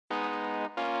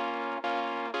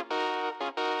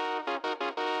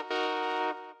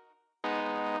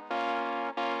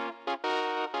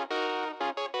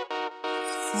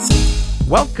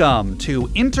Welcome to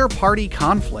Inter-Party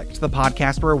Conflict, the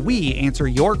podcast where we answer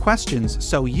your questions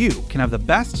so you can have the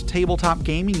best tabletop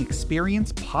gaming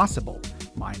experience possible.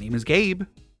 My name is Gabe.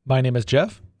 My name is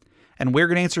Jeff. And we're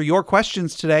going to answer your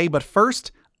questions today, but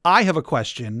first, I have a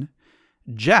question.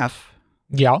 Jeff.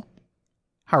 Yeah?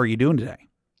 How are you doing today?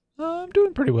 I'm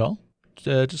doing pretty well.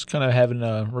 Just kind of having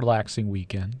a relaxing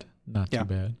weekend. Not too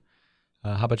bad.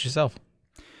 How about yourself?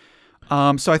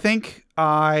 So I think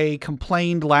I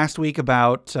complained last week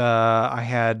about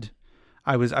I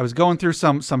was going through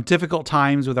some difficult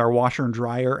times with our washer and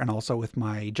dryer and also with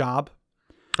my job.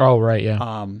 Oh, right,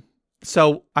 yeah.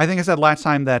 So I think I said last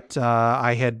time that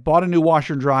I had bought a new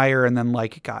washer and dryer and then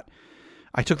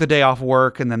I took the day off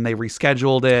work and then they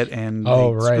rescheduled it and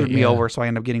they screwed me over, so I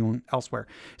ended up getting one elsewhere.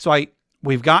 So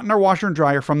we've gotten our washer and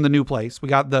dryer from the new place. We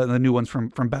got the new ones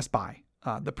from Best Buy.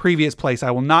 The previous place,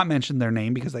 I will not mention their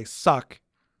name because they suck,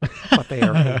 but they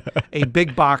are a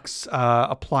big box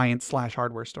appliance /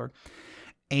 hardware store.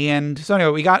 And so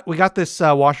anyway, we got this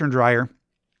washer and dryer.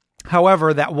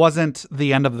 However, that wasn't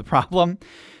the end of the problem.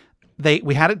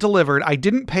 We had it delivered. I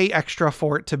didn't pay extra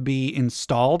for it to be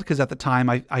installed because at the time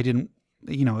I didn't,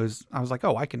 I was like,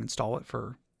 oh, I can install it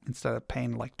for instead of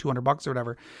paying like $200 or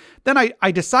whatever. Then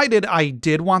I decided I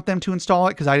did want them to install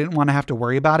it because I didn't want to have to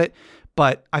worry about it.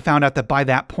 But I found out that by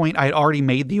that point I had already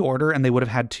made the order and they would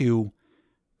have to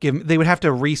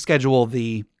reschedule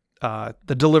the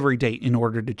delivery date in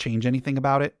order to change anything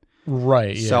about it.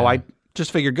 Right. Yeah. So I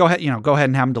just figured, go ahead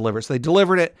and have them deliver. So they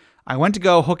delivered it. I went to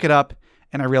go hook it up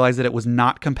and I realized that it was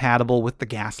not compatible with the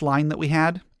gas line that we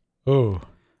had. Oh.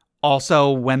 Also,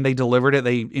 when they delivered it,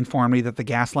 they informed me that the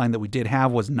gas line that we did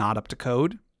have was not up to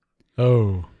code.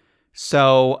 Oh.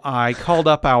 So I called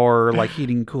up our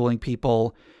heating and cooling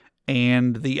people,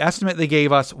 and the estimate they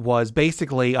gave us was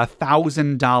basically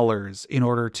 $1,000 in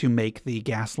order to make the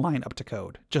gas line up to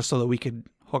code, just so that we could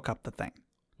hook up the thing.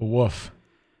 Woof.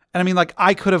 And I mean,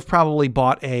 I could have probably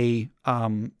bought an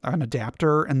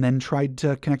adapter and then tried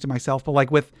to connect it myself.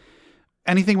 But with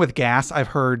anything with gas, I've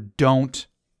heard don't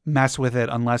mess with it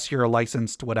unless you're a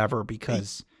licensed whatever,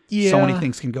 because so many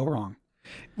things can go wrong.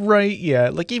 Right.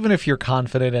 Yeah. Even if you're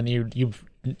confident and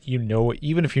you know,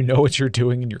 even if you know what you're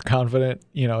doing and you're confident,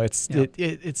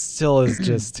 it still is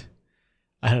just,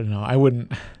 I don't know. I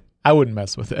wouldn't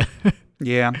mess with it.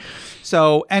 Yeah.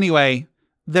 So anyway,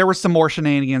 there were some more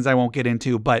shenanigans I won't get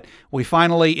into, but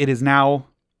it is now,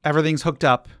 everything's hooked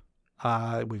up.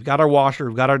 We've got our washer,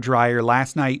 we've got our dryer.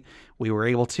 Last night we were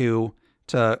able to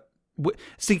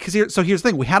see, here's the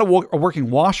thing. We had a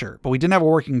working washer, but we didn't have a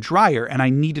working dryer, and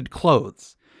I needed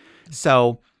clothes.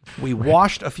 So we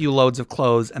washed a few loads of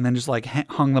clothes and then just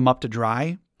hung them up to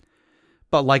dry.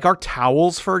 But our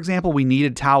towels, for example, we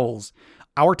needed towels.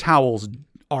 Our towels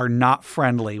are not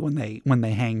friendly when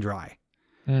they hang dry.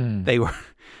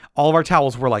 All of our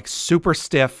towels were super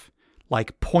stiff,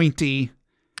 pointy.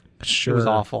 Sure. It was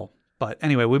awful. But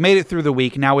anyway, we made it through the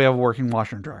week. Now we have a working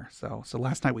washer and dryer. So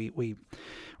last night we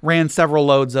ran several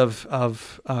loads of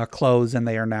clothes, and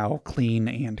they are now clean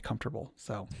and comfortable.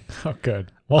 So, oh,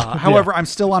 good. Well, however, I'm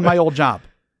still on my old job.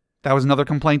 That was another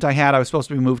complaint I had. I was supposed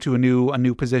to be moved to a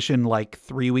new position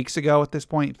 3 weeks ago. At this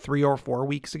point, 3 or 4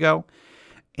 weeks ago,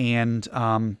 and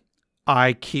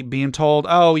I keep being told,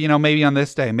 oh, maybe on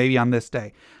this day, maybe on this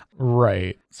day.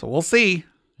 Right. So we'll see.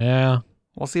 Yeah.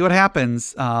 We'll see what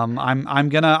happens. I'm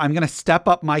gonna step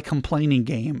up my complaining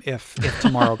game if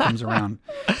tomorrow comes around.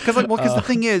 Because the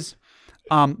thing is,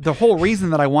 the whole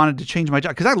reason that I wanted to change my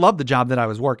job, because I love the job that I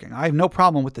was working. I have no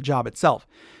problem with the job itself.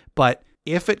 But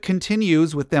if it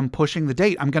continues with them pushing the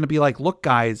date, I'm gonna be like, look,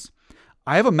 guys,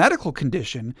 I have a medical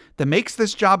condition that makes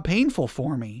this job painful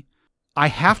for me. I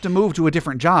have to move to a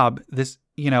different job.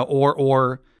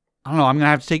 Or I don't know, I'm going to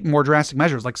have to take more drastic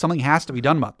measures. Something has to be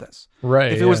done about this.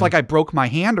 Right. If it was I broke my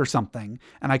hand or something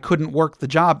and I couldn't work the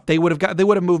job, they would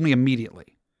have moved me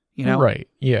immediately, Right.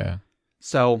 Yeah.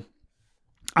 So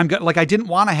I didn't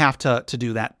want to have to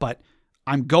do that, but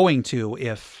I'm going to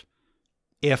if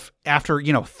after,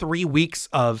 3 weeks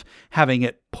of having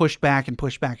it pushed back and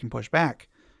pushed back and pushed back,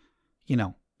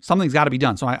 something's got to be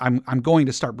done. So I'm going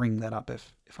to start bringing that up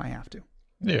if I have to.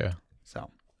 Yeah.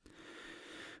 So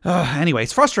anyway,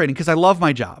 it's frustrating because I love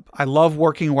my job. I love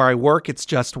working where I work. It's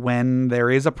just when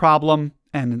there is a problem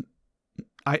and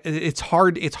it's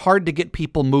hard to get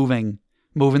people moving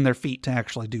their feet to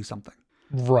actually do something.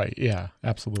 Right. Yeah,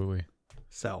 absolutely.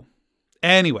 So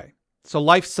anyway,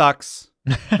 life sucks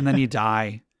and then you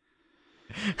die.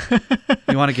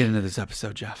 You want to get into this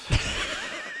episode, Jeff?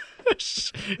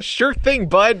 Sure thing,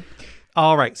 bud.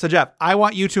 All right. So Jeff, I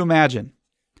want you to imagine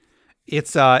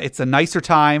it's a nicer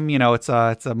time. It's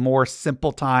a more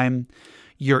simple time.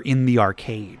 you're in the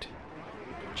arcade,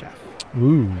 Jeff.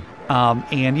 Ooh.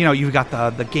 And, you've got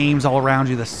the games all around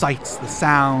you, the sights, the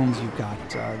sounds. You've got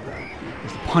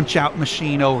there's the punch-out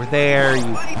machine over there.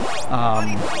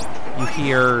 You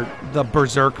hear the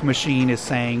Berserk machine is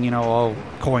saying,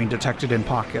 coin detected in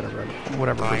pocket, or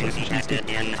whatever.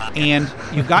 And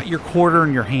you've got your quarter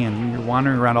in your hand, and you're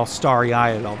wandering around all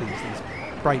starry-eyed at all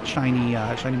these bright, shiny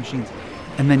machines.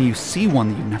 And then you see one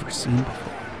that you've never seen before.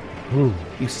 Ooh.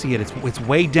 You see it. It's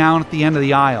way down at the end of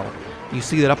the aisle. You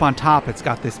see that up on top, it's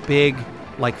got this big,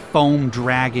 foam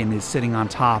dragon is sitting on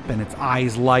top, and its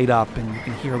eyes light up, and you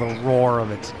can hear the roar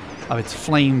of its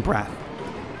flame breath.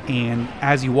 And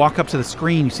as you walk up to the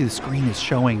screen, you see the screen is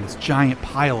showing this giant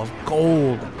pile of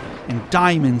gold and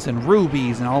diamonds and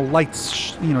rubies and all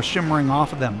lights, shimmering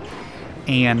off of them.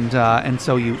 And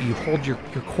so you hold your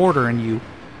quarter and you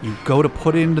go to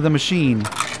put it into the machine,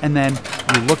 and then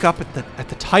you look up at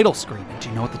the title screen. And do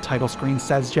you know what the title screen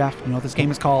says, Jeff? You know what this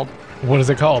game is called? What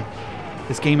is it called?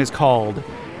 This game is called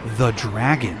The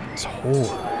Dragon's Hoard.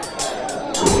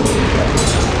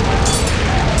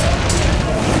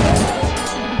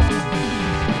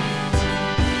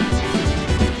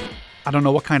 I don't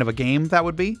know what kind of a game that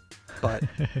would be, but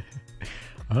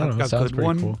I don't know. A good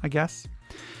one, cool. I guess.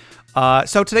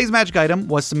 So today's magic item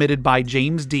was submitted by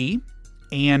James D.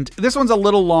 And this one's a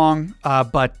little long,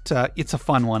 but it's a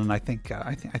fun one, and I think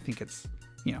it's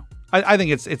I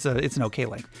think it's an okay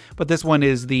length. But this one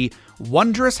is the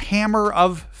Wondrous Hammer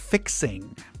of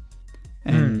Fixing,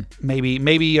 and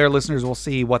maybe our listeners will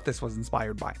see what this was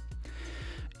inspired by.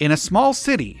 In a small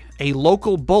city, a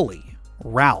local bully,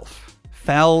 Ralph,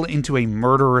 fell into a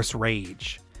murderous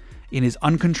rage. In his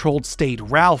uncontrolled state,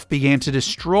 Ralph began to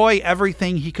destroy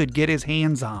everything he could get his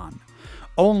hands on.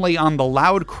 Only on the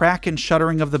loud crack and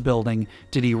shuddering of the building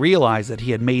did he realize that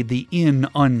he had made the inn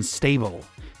unstable,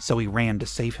 so he ran to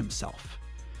save himself.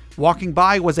 Walking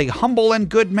by was a humble and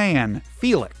good man,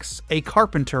 Felix, a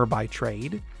carpenter by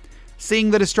trade.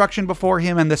 Seeing the destruction before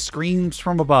him and the screams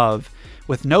from above,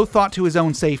 with no thought to his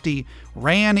own safety,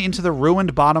 ran into the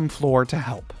ruined bottom floor to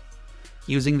help.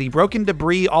 Using the broken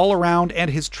debris all around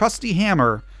and his trusty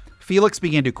hammer, Felix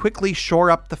began to quickly shore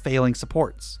up the failing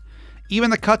supports. Even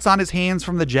the cuts on his hands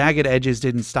from the jagged edges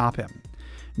didn't stop him.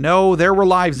 No, there were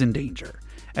lives in danger.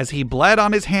 As he bled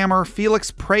on his hammer,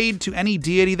 Felix prayed to any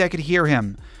deity that could hear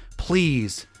him.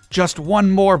 Please, just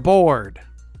one more board.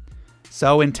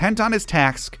 So, intent on his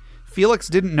task, Felix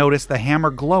didn't notice the hammer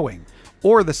glowing,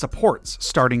 or the supports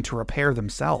starting to repair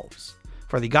themselves.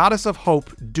 For the goddess of hope,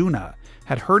 Duna,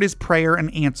 had heard his prayer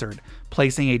and answered,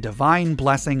 placing a divine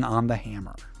blessing on the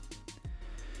hammer.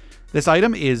 This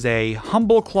item is a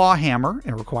humble claw hammer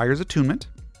and requires attunement.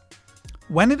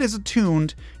 When it is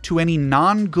attuned to any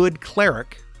non-good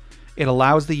cleric, it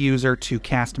allows the user to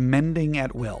cast Mending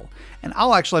at will. And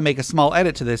I'll actually make a small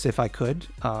edit to this if I could,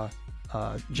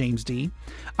 James D.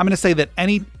 I'm going to say that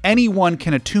anyone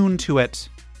can attune to it,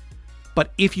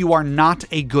 but if you are not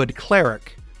a good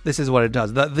cleric, this is what it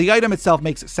does. The item itself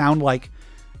makes it sound like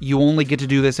you only get to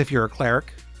do this if you're a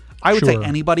cleric. I would say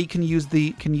anybody can use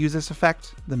this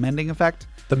effect, the mending effect.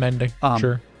 The mending,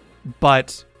 sure.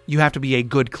 But you have to be a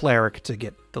good cleric to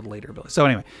get the later ability. So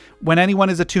anyway, when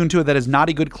anyone is attuned to it that is not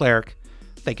a good cleric,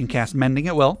 they can cast Mending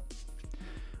at will.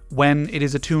 When it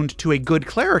is attuned to a good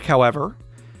cleric, however,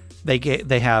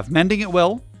 they have Mending at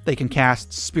will. They can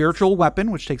cast Spiritual Weapon,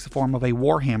 which takes the form of a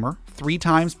warhammer, 3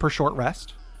 times per short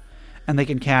rest. And they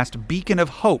can cast Beacon of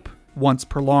Hope once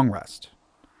per long rest.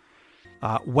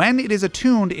 When it is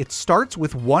attuned, it starts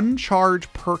with 1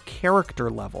 charge per character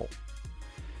level.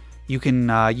 You can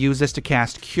use this to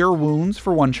cast Cure Wounds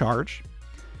for 1 charge.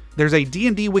 There's a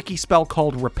D&D wiki spell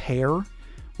called Repair,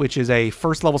 which is a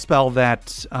first level spell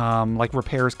that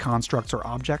repairs constructs or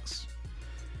objects.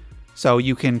 So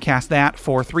you can cast that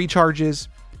for 3 charges.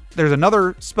 There's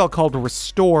another spell called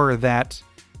Restore that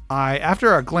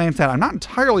after a glance at it, I'm not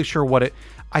entirely sure what it...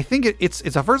 I think it's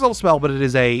a first level spell, but it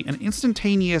is an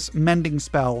instantaneous mending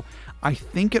spell. I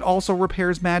think it also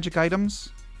repairs magic items.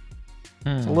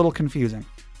 It's a little confusing.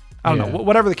 I don't know.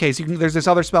 Whatever the case, there's this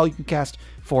other spell you can cast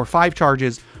for 5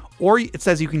 charges, or it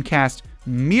says you can cast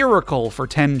Miracle for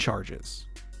 10 charges.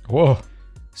 Whoa.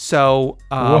 So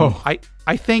I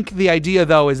think the idea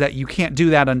though is that you can't do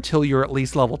that until you're at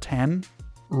least level 10.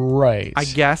 Right. I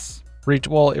guess. It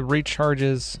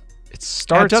recharges. It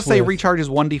starts. It does say recharges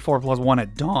 1d4 plus 1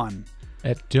 at dawn.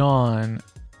 At dawn,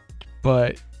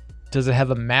 but does it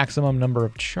have a maximum number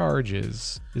of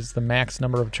charges? Is the max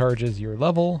number of charges your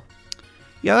level?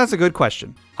 Yeah, that's a good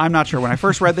question. I'm not sure. When I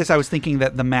first read this, I was thinking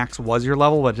that the max was your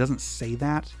level, but it doesn't say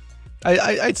that.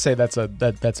 I'd say that's a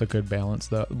good balance,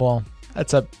 though. Well,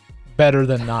 that's a better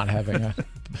than not having a.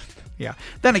 Yeah.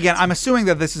 Then again, I'm assuming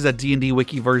that this is a D&D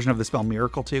wiki version of the spell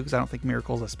Miracle too, because I don't think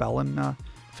Miracle is a spell in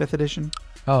 5th edition.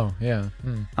 Oh yeah.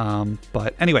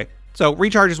 But anyway, so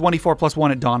recharge is 1d4 plus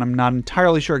 1 at dawn. I'm not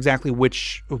entirely sure exactly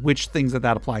which things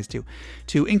that applies to.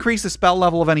 To increase the spell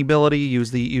level of any ability,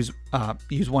 use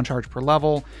 1 charge per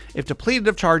level. If depleted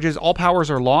of charges, all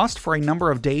powers are lost for a number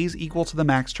of days equal to the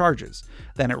max charges.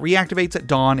 Then it reactivates at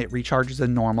dawn. It recharges as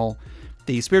normal.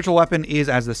 The spiritual weapon is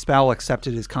as the spell, except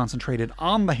it is concentrated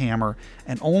on the hammer,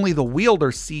 and only the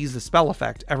wielder sees the spell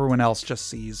effect. Everyone else just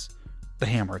sees the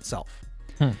hammer itself.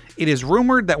 It is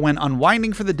rumored that when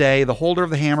unwinding for the day, the holder of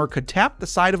the hammer could tap the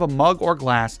side of a mug or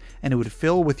glass, and it would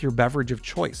fill with your beverage of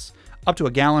choice. Up to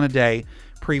a gallon a day.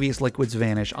 Previous liquids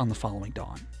vanish on the following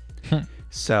dawn.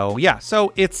 So yeah,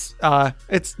 so it's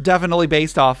definitely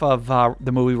based off of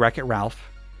the movie Wreck-It Ralph.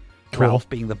 Cool. Ralph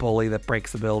being the bully that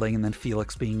breaks the building, and then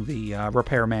Felix being the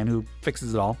repairman who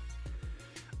fixes it all.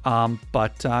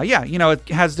 Yeah, it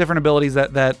has different abilities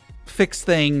that fix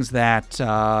things, that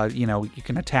you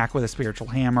can attack with a spiritual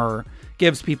hammer,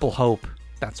 gives people hope,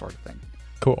 that sort of thing.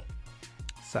 Cool.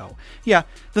 So yeah,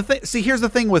 here's the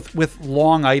thing with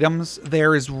long items.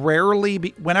 There is rarely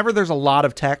whenever there's a lot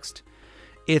of text,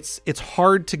 it's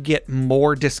hard to get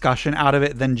more discussion out of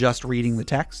it than just reading the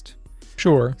text.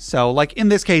 Sure. So, like in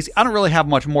this case, I don't really have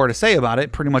much more to say about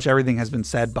it. Pretty much everything has been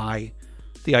said by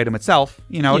the item itself.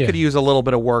 It could use a little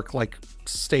bit of work, like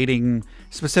stating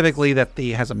specifically that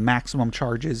has a maximum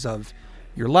charges of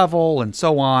your level and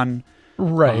so on.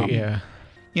 Right. Yeah.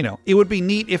 It would be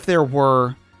neat if there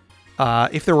were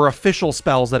official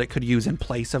spells that it could use in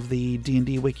place of the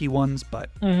D&D wiki ones, but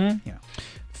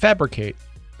Fabricate,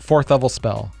 4th level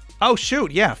spell. Oh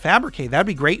shoot, yeah, Fabricate. That'd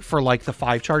be great for like the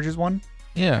 5 charges one.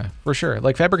 Yeah, for sure.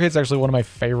 Like Fabricate's actually one of my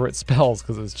favorite spells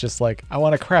because it's just like I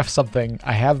want to craft something.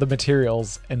 I have the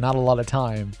materials and not a lot of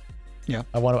time. Yeah,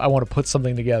 I want to put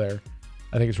something together.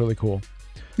 I think it's really cool.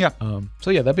 Yeah.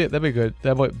 So yeah, that'd be good.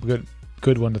 That'd be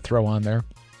good one to throw on there.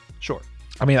 Sure.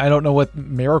 I mean, I don't know what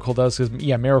Miracle does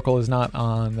because Miracle is not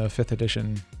on the 5th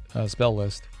edition spell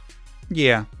list.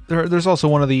 Yeah. There's also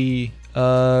one of the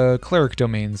cleric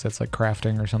domains that's like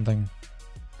crafting or something.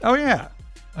 Oh yeah.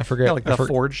 I forget. Yeah, like the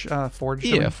forge. Forge.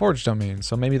 Yeah, domain. Forge domain.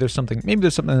 So maybe there's something in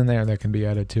there that can be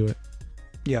added to it.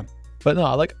 Yeah. But no,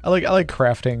 I like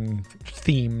crafting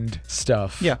themed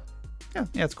stuff. Yeah. Yeah,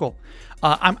 it's cool.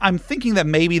 I'm thinking that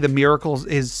maybe the Miracles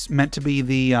is meant to be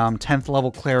the 10th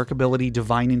level cleric ability,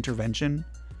 Divine Intervention.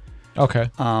 Okay.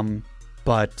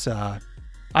 But I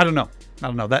don't know.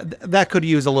 That could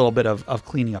use a little bit of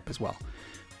cleaning up as well.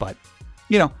 But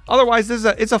otherwise,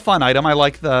 it's a fun item. I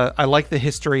like the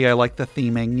history. I like the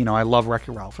theming. I love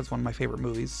Wreck-It Ralph. It's one of my favorite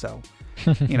movies. So,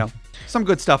 some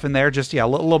good stuff in there. Just a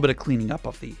little bit of cleaning up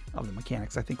of the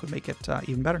mechanics, I think, would make it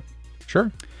even better. Sure.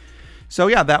 So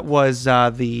yeah, that was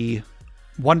the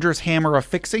Wondrous Hammer of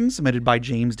Fixing, submitted by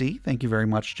James D. Thank you very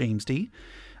much, James D.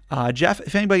 Jeff,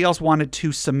 if anybody else wanted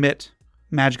to submit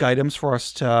magic items for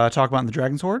us to talk about in the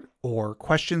Dragon's Hoard, or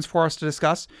questions for us to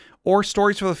discuss, or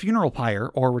stories for the funeral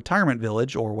pyre, or retirement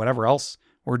village, or whatever else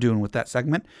we're doing with that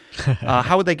segment,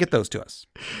 how would they get those to us?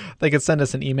 They could send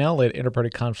us an email at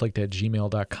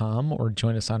interpartyconflict@gmail.com, or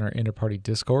join us on our Interparty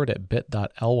Discord at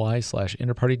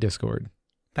bit.ly/interpartydiscord.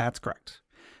 That's correct.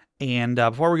 And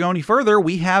before we go any further,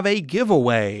 we have a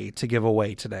giveaway to give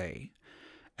away today.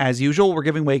 As usual, we're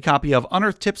giving away a copy of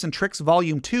Unearthed Tips and Tricks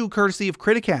Volume 2, courtesy of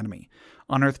Crit Academy.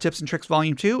 Unearthed Tips and Tricks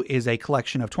Volume 2 is a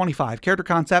collection of 25 character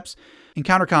concepts,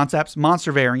 encounter concepts,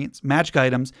 monster variants, magic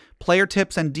items, player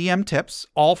tips, and DM tips,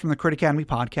 all from the Crit Academy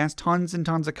podcast. Tons and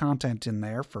tons of content in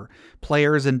there for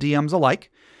players and DMs alike.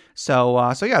 So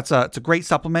yeah, it's a great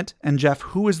supplement. And Jeff,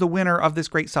 who is the winner of this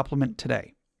great supplement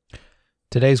today?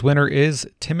 Today's winner is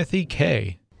Timothy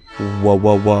K. Winner.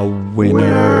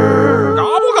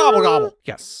 Gobble, gobble, gobble.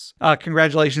 Yes.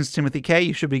 Congratulations, Timothy K.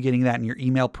 You should be getting that in your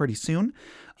email pretty soon.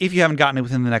 If you haven't gotten it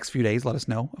within the next few days, let us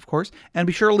know, of course. And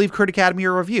be sure to leave Crit Academy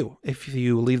a review. If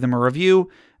you leave them a review,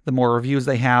 the more reviews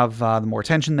they have, the more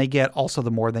attention they get. Also,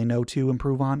 the more they know to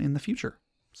improve on in the future.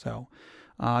 So,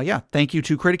 yeah, thank you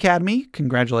to Crit Academy.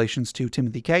 Congratulations to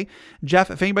Timothy K.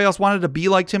 Jeff, if anybody else wanted to be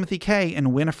like Timothy K.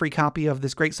 and win a free copy of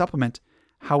this great supplement,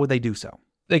 how would they do so?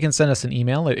 They can send us an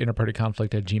email at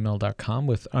interpartyconflict@gmail.com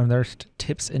with Unearthed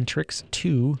Tips and Tricks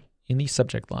 2 in the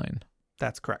subject line.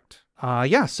 That's correct.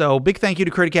 Yeah, so big thank you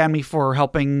to Crit Academy for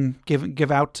helping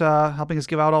helping us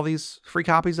give out all these free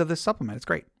copies of this supplement. It's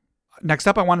great. Next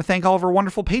up, I want to thank all of our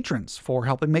wonderful patrons for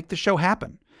helping make the show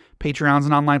happen. Patreon's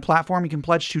an online platform. You can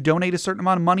pledge to donate a certain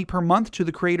amount of money per month to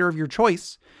the creator of your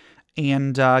choice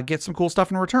and get some cool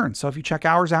stuff in return. So if you check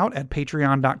ours out at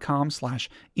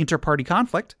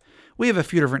patreon.com/interpartyconflict, we have a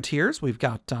few different tiers. We've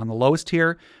got on the lowest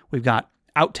tier, we've got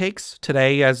outtakes.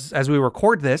 Today, as we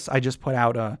record this, I just put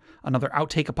out another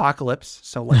outtake apocalypse.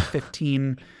 So like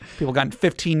 15 people got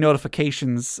 15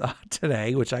 notifications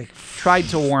today, which I tried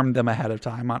to warn them ahead of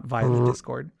time via the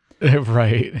Discord.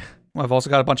 Right. I've also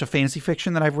got a bunch of fantasy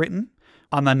fiction that I've written.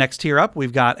 On the next tier up,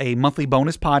 we've got a monthly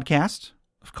bonus podcast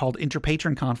called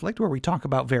Interpatron Conflict, where we talk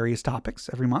about various topics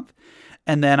every month.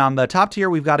 And then on the top tier,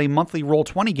 we've got a monthly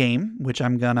Roll20 game, which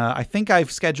I think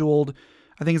it's going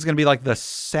to be like the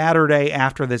Saturday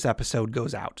after this episode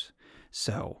goes out.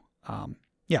 So,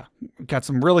 got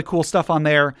some really cool stuff on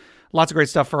there. Lots of great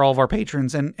stuff for all of our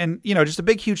patrons. And just a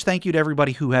big, huge thank you to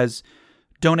everybody who has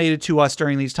donated to us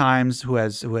during these times, who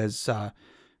has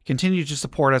continued to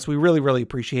support us. We really, really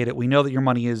appreciate it. We know that your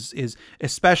money is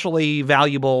especially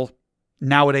valuable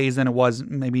nowadays than it was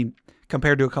maybe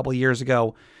compared to a couple of years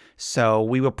ago. So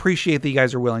we appreciate that you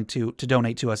guys are willing to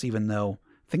donate to us, even though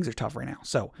things are tough right now.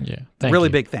 So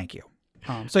big thank you.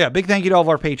 Big thank you to all of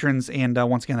our patrons. And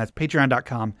once again, that's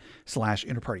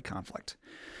patreon.com/interpartyconflict.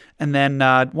 And then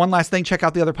one last thing, check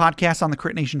out the other podcasts on the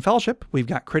Crit Nation Fellowship. We've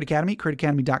got Crit Academy,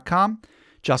 critacademy.com.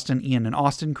 Justin, Ian, and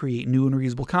Austin create new and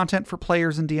reusable content for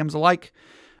players and DMs alike.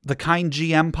 The Kind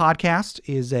GM podcast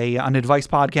is an advice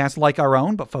podcast like our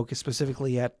own, but focused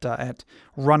specifically at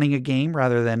running a game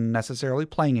rather than necessarily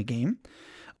playing a game.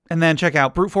 And then check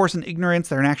out Brute Force and Ignorance.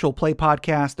 They're an actual play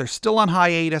podcast. They're still on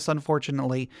hiatus,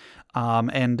 unfortunately.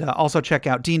 And also check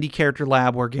out D&D Character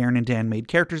Lab, where Garen and Dan made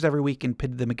characters every week and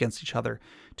pitted them against each other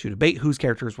to debate whose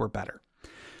characters were better.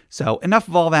 So enough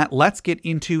of all that. Let's get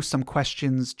into some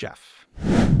questions, Jeff.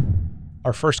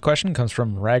 Our first question comes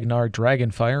from Ragnar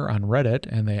Dragonfire on Reddit,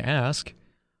 and they ask,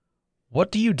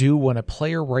 what do you do when a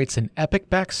player writes an epic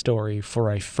backstory for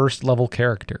a first-level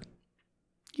character?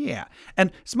 Yeah,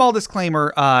 and small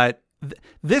disclaimer,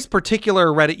 this particular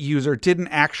Reddit user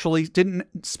didn't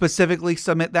specifically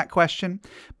submit that question,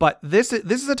 but this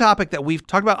is a topic that we've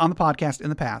talked about on the podcast in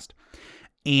the past,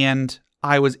 and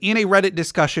I was in a Reddit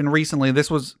discussion recently.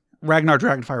 This was Ragnar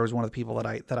Dragonfire was one of the people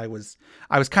that I was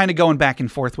kind of going back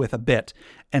and forth with a bit.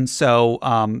 And so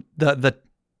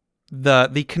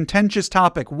the contentious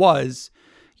topic was,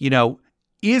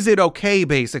 is it okay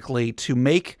basically to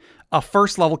make a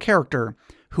first level character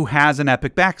who has an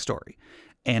epic backstory?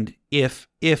 And if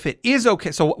it is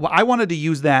okay, so I wanted to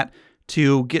use that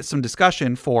to get some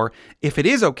discussion for if it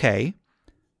is okay,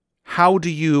 how do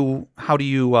you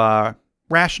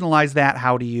rationalize that?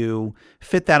 How do you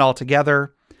fit that all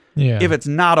together? Yeah. If it's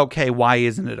not okay, why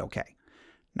isn't it okay?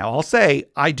 Now, I'll say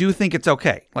I do think it's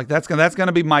okay. Like that's going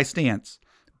to be my stance.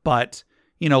 But,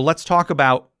 let's talk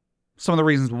about some of the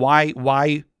reasons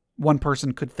why one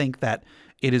person could think that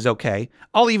it is okay.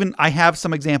 I have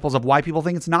some examples of why people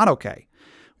think it's not okay.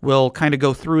 We'll kind of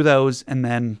go through those, and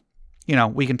then,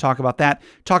 we can talk about that.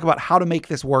 Talk about how to make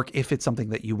this work if it's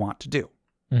something that you want to do.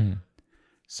 Mm-hmm.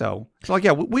 So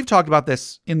we've talked about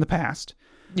this in the past.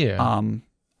 Yeah.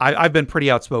 I've been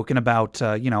pretty outspoken about,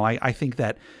 I think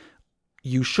that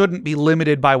you shouldn't be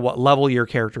limited by what level your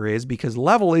character is, because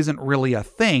level isn't really a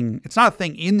thing. It's not a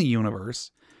thing in the universe.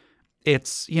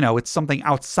 It's, it's something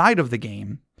outside of the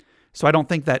game. So I don't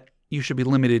think that you should be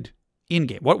limited in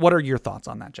game. What are your thoughts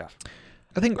on that, Jeff?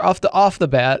 I think off the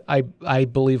bat, I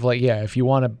believe if you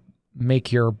want to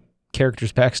make your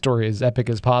character's backstory as epic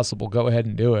as possible, go ahead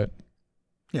and do it.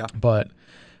 Yeah. But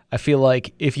I feel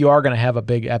like if you are going to have a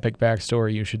big epic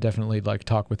backstory, you should definitely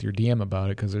talk with your DM about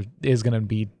it, because there is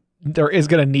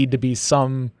going to need to be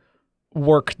some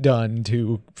work done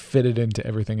to fit it into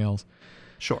everything else.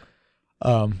 Sure.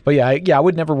 But I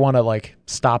would never want to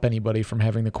stop anybody from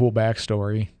having the cool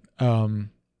backstory.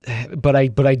 But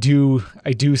I do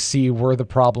see where the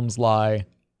problems lie.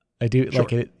 I do sure.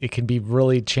 It can be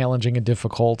really challenging and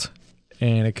difficult,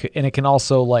 and it can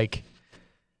also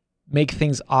make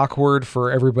things awkward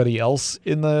for everybody else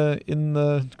in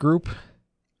the group.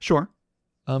 Sure.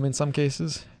 In some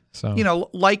cases. So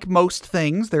like most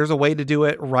things, there's a way to do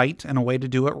it right and a way to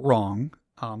do it wrong.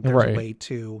 There's right. a way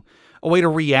to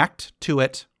react to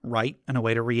it right and a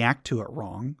way to react to it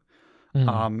wrong.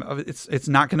 Mm. It's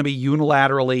not going to be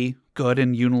unilaterally good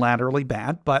and unilaterally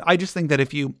bad, but I just think that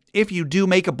if you do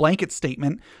make a blanket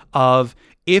statement of,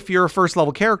 if you're a first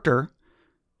level character,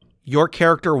 your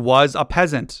character was a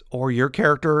peasant, or your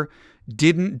character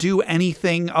didn't do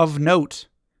anything of note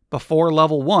before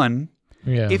level 1.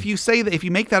 Yeah. If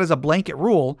you make that as a blanket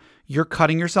rule, you're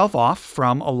cutting yourself off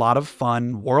from a lot of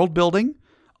fun world building,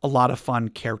 a lot of fun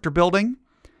character building.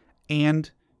 And,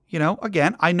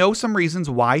 again, I know some reasons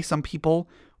why some people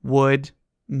would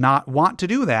not want to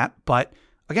do that, but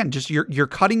again, just you're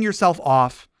cutting yourself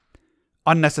off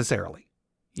unnecessarily.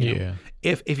 You know?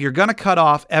 If you're going to cut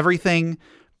off everything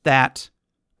that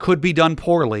could be done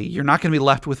poorly, you're not going to be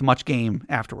left with much game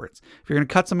afterwards. If you're going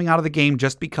to cut something out of the game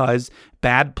just because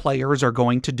bad players are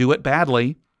going to do it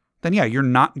badly, then yeah, you're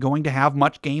not going to have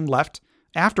much game left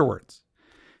afterwards.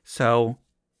 So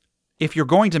if you're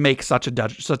going to make such a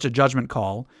judgment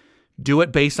call, do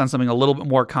it based on something a little bit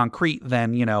more concrete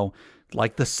than,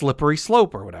 like the slippery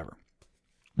slope or whatever.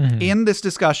 Mm-hmm. In this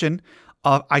discussion,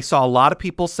 I saw a lot of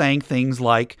people saying things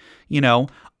like,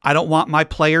 I don't want my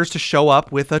players to show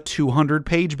up with a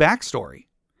 200-page backstory.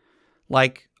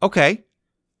 Like, okay,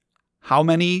 how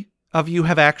many of you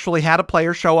have actually had a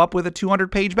player show up with a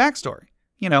 200-page backstory?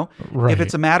 Right. If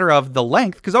it's a matter of the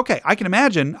length, because, okay, I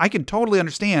can totally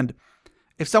understand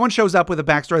if someone shows up with a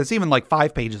backstory that's even like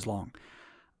 5 pages long,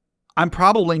 I'm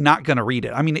probably not going to read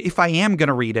it. I mean, if I am going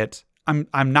to read it, I'm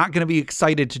not going to be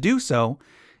excited to do so.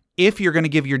 If you're going to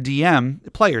give your DM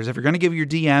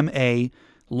a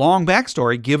long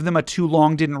backstory, give them a too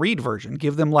long didn't read version.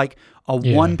 Give them like a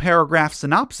 1 paragraph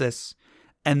synopsis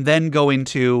and then go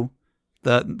into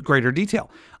the greater detail.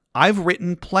 I've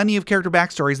written plenty of character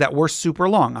backstories that were super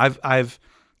long. I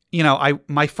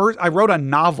wrote a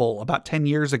novel about 10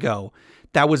 years ago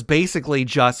that was basically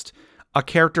just a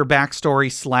character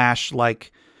backstory /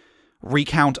 like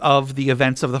recount of the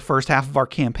events of the first half of our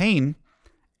campaign.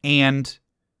 And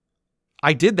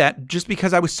I did that just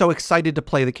because I was so excited to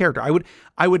play the character.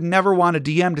 I would never want a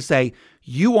DM to say,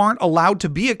 you aren't allowed to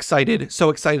be so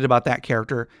excited about that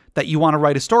character that you want to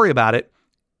write a story about it.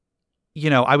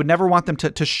 I would never want them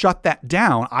to shut that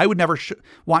down. I would never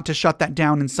want to shut that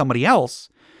down in somebody else.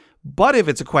 But if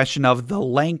it's a question of the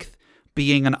length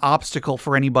being an obstacle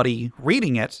for anybody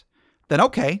reading it, then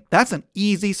okay, that's an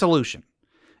easy solution.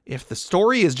 If the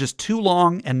story is just too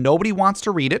long and nobody wants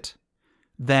to read it,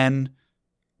 then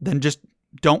just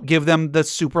don't give them the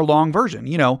super long version.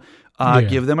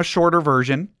 Give them a shorter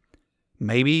version.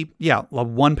 Maybe, a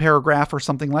 1 paragraph or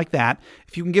something like that.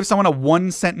 If you can give someone a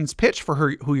 1-sentence pitch for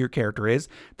who your character is,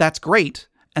 that's great.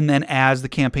 And then as the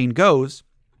campaign goes,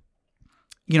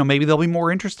 maybe they'll be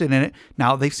more interested in it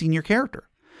now they've seen your character.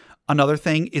 Another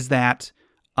thing is that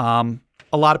a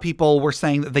lot of people were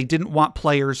saying that they didn't want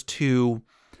players to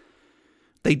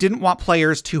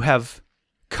have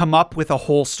come up with a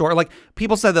whole story. Like,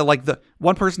 people said that, like,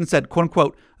 one person said, quote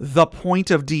unquote, the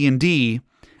point of D&D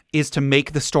is to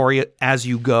make the story as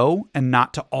you go and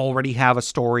not to already have a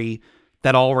story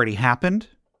that already happened.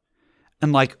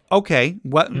 And like, okay,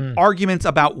 what arguments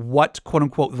about what, quote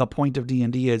unquote, the point of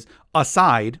D&D is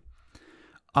aside,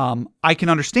 I can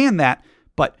understand that,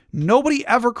 but nobody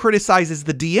ever criticizes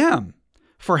the DM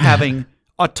for having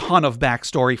a ton of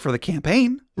backstory for the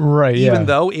campaign. Right. Even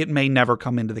though it may never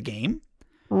come into the game.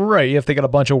 Right. If they got a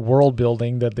bunch of world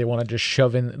building that they want to just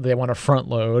shove in, they want to front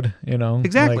load,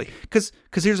 Exactly. Because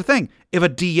here's the thing. If a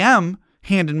DM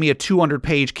handed me a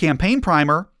 200-page campaign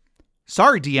primer,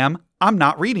 sorry, DM, I'm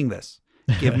not reading this.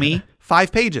 Give me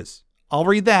 5 pages. I'll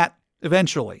read that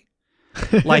eventually.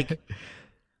 Like,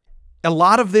 a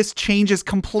lot of this changes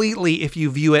completely if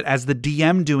you view it as the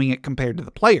DM doing it compared to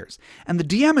the players. And the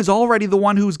DM is already the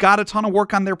one who's got a ton of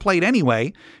work on their plate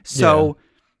anyway. So,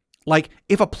 like,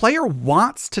 if a player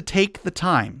wants to take the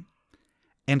time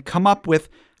and come up with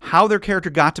how their character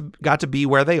got to be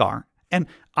where they are, and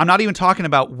I'm not even talking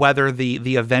about whether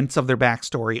the events of their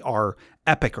backstory are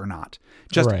epic or not.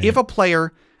 Just if a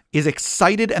player is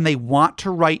excited and they want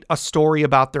to write a story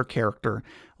about their character,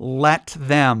 let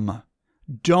them.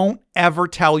 Don't ever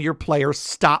tell your players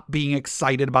stop being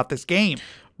excited about this game.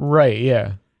 Right,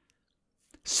 yeah.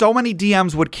 So many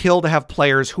DMs would kill to have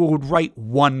players who would write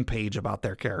 1 page about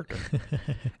their character.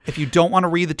 If you don't want to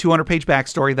read the 200-page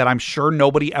backstory that I'm sure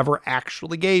nobody ever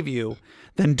actually gave you,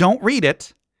 then don't read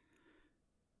it.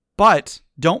 But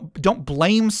don't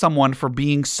blame someone for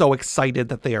being so excited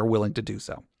that they are willing to do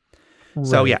so. Right.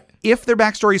 So yeah, if their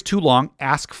backstory is too long,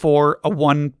 ask for a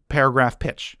 1-paragraph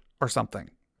pitch or something.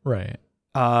 Right.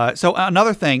 So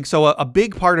another thing, a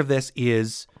big part of this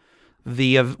is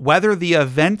whether the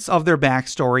events of their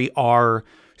backstory are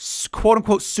quote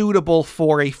unquote suitable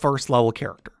for a first level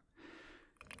character.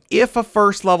 If a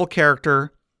first level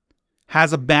character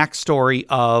has a backstory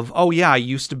of, oh yeah, I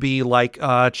used to be like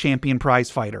a champion prize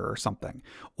fighter or something,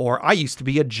 or I used to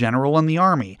be a general in the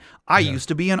army, I used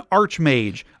to be an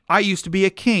archmage, I used to be a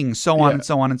king, so on and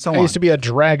so on and so on. I used to be a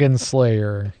dragon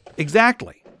slayer.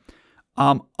 Exactly.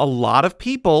 A lot of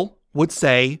people would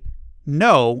say,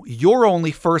 no, you're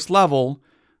only first level.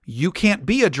 You can't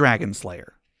be a dragon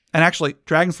slayer. And actually,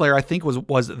 dragon slayer, I think,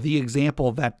 was the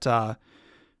example that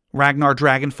Ragnar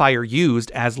Dragonfire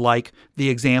used as like the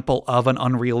example of an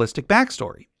unrealistic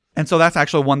backstory. And so that's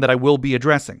actually one that I will be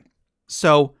addressing.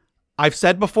 So I've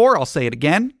said before, I'll say it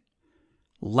again.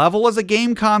 Level is a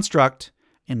game construct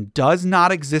and does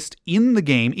not exist in the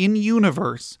game, in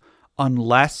universe,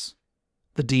 unless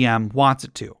the DM wants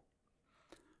it to.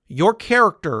 Your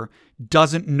character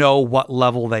doesn't know what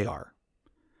level they are.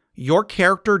 Your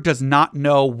character does not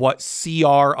know what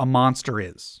CR a monster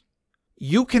is.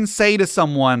 You can say to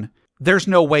someone, there's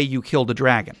no way you killed a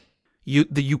dragon.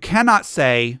 You cannot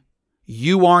say,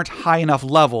 you aren't high enough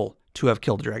level to have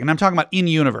killed a dragon. I'm talking about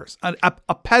in-universe.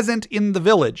 A peasant in the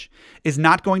village is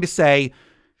not going to say,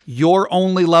 you're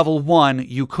only level 1,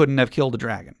 you couldn't have killed a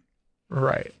dragon.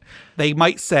 Right. They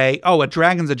might say, oh, a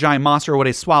dragon's a giant monster, would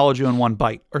have swallowed you in one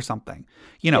bite or something.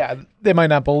 Yeah, they might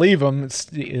not believe them,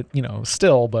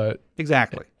 still, but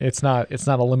exactly. It's not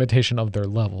a limitation of their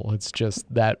level. It's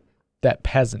just that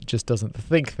peasant just doesn't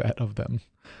think that of them.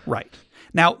 Right.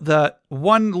 Now, the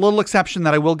one little exception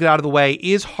that I will get out of the way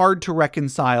is hard to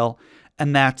reconcile,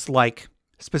 and that's like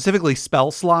specifically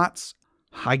spell slots.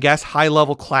 I guess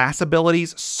high-level class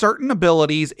abilities. Certain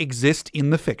abilities exist in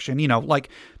the fiction. Like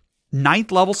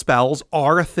 9th level spells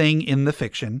are a thing in the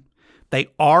fiction. They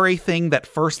are a thing that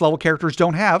first level characters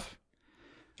don't have.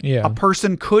 Yeah. A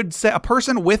person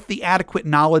with the adequate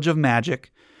knowledge of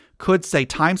magic could say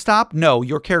time stop. No,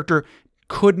 your character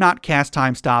could not cast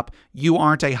time stop. You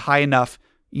aren't a high enough,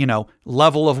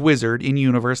 level of wizard in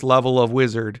universe, level of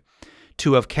wizard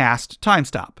to have cast time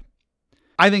stop.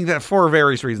 I think that for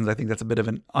various reasons, I think that's a bit of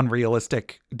an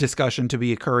unrealistic discussion to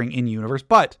be occurring in universe,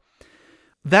 but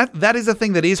that is a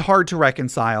thing that is hard to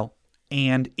reconcile.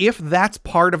 And if that's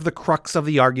part of the crux of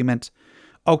the argument,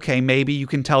 okay, maybe you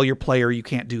can tell your player you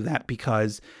can't do that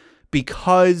because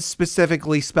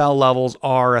specifically spell levels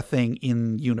are a thing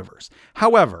in universe.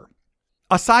 However,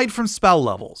 aside from spell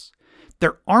levels,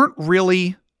 there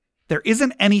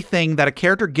isn't anything that a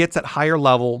character gets at higher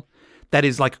level that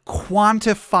is like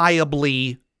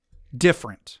quantifiably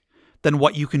different than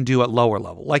what you can do at lower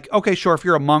level. Like, okay, sure, if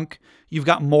you're a monk, you've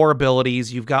got more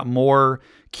abilities, you've got more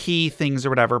key things or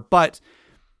whatever, but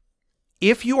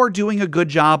if you are doing a good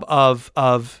job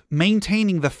of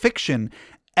maintaining the fiction,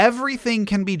 everything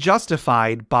can be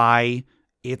justified by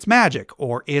its magic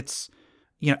or its,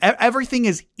 everything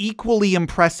is equally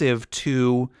impressive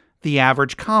to the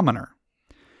average commoner.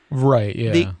 Right,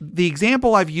 yeah. The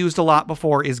example I've used a lot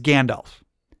before is Gandalf.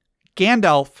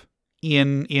 Gandalf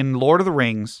in Lord of the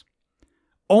Rings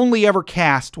only ever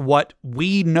cast what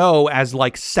we know as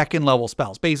like second level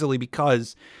spells, basically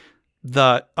because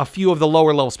a few of the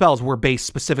lower level spells were based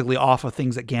specifically off of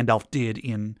things that Gandalf did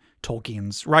in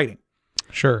Tolkien's writing.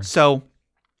 Sure. So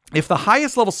if the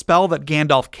highest level spell that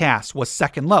Gandalf cast was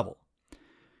second level,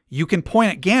 you can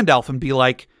point at Gandalf and be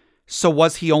like, so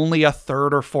was he only a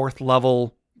 3rd or 4th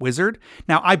level wizard?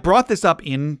 Now, I brought this up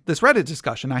in this Reddit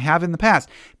discussion I have in the past.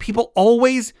 People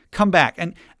always come back,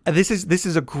 and this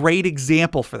is a great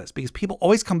example for this, because people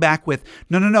always come back with,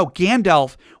 no,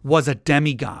 Gandalf was a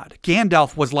demigod.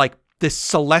 Gandalf was like this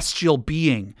celestial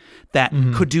being that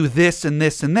could do this and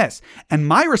this and this. And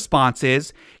my response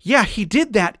is, yeah, he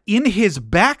did that in his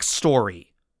backstory.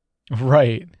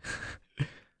 Right.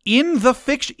 In the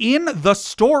fiction, in the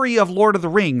story of Lord of the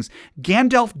Rings,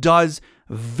 Gandalf does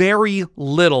very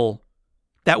little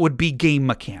that would be game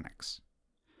mechanics.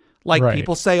 Like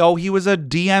people say, oh, he was a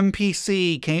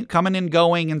DMPC, coming and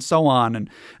going and so on, and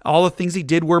all the things he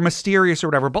did were mysterious or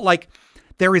whatever. But like,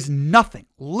 there is nothing,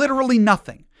 literally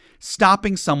nothing,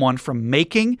 stopping someone from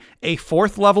making a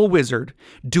 4th level wizard,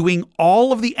 doing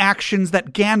all of the actions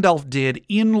that Gandalf did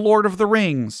in Lord of the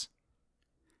Rings,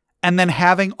 and then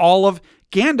having all of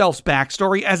Gandalf's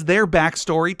backstory as their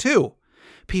backstory too.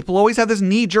 People always have this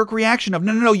knee-jerk reaction of,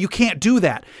 no, you can't do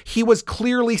that. He was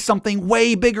clearly something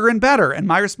way bigger and better. And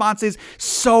my response is,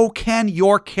 so can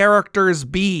your characters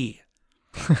be.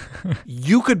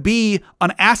 You could be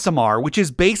an Aasimar, which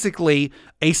is basically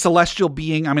a celestial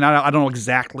being. I mean, I don't know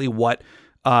exactly what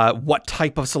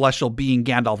type of celestial being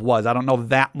Gandalf was. I don't know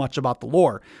that much about the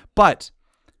lore. But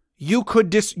you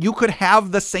could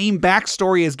have the same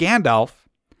backstory as Gandalf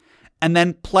and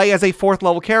then play as a 4th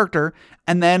level character,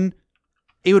 and then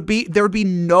there would be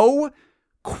no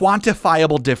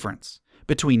quantifiable difference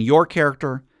between your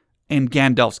character and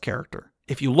Gandalf's character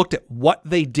if you looked at what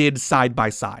they did side by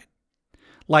side.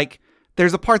 Like,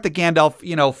 there's a part that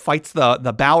Gandalf, fights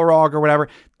the Balrog or whatever.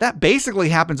 That basically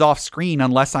happens off screen,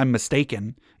 unless I'm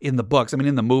mistaken, in the books. I mean,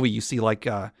 in the movie, you see like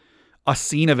a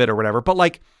scene of it or whatever. But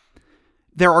like,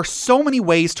 there are so many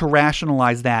ways to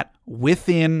rationalize that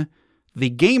within the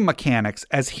game mechanics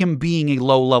as him being a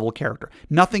low-level character.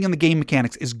 Nothing in the game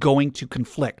mechanics is going to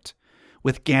conflict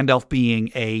with Gandalf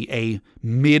being a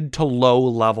mid to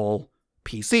low-level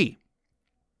PC.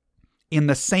 In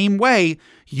the same way,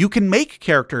 you can make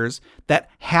characters that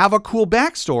have a cool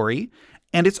backstory,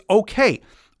 and it's okay.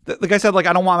 Like I said, like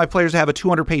I don't want my players to have a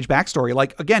 200-page backstory.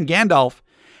 Like, again, Gandalf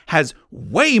has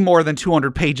way more than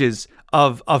 200 pages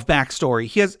of backstory.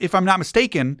 He has, if I'm not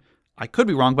mistaken, I could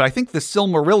be wrong, but I think the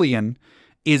Silmarillion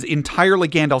is entirely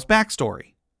Gandalf's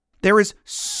backstory. There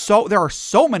are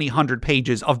so many 100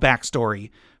 pages of backstory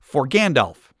for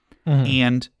Gandalf.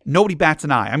 And nobody bats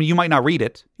an eye. I mean, you might not read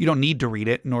it. You don't need to read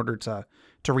it in order to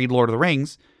read Lord of the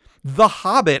Rings. The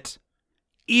Hobbit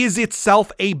is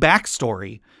itself a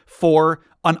backstory for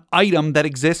an item that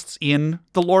exists in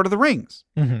the Lord of the Rings.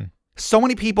 So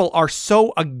many people are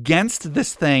so against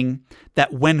this thing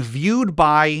that when viewed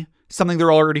by something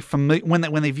they're already familiar, when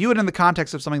they view it in the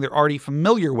context of something they're already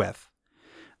familiar with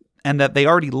and that they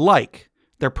already like,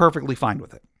 they're perfectly fine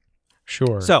with it.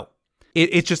 Sure. So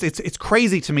it's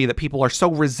crazy to me that people are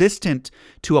so resistant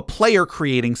to a player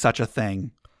creating such a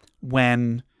thing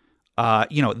when,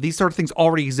 these sort of things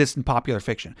already exist in popular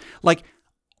fiction. Like,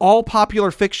 all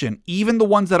popular fiction, even the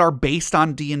ones that are based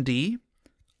on D&D,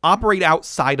 operate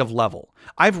outside of level.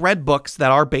 I've read books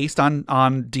that are based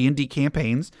on D&D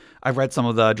campaigns. I've read some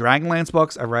of the Dragonlance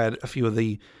books. I've read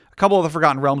a couple of the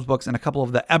Forgotten Realms books and a couple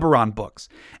of the Eberron books.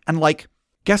 And like,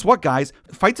 guess what, guys?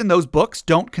 Fights in those books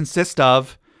don't consist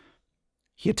of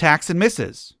he attacks and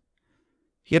misses.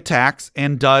 He attacks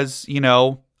and does,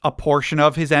 a portion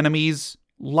of his enemy's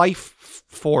life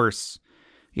force.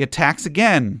 He attacks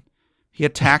again. He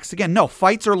attacks again. No,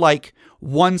 fights are like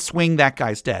one swing, that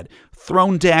guy's dead.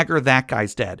 Thrown dagger, that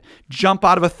guy's dead. Jump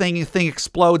out of a thing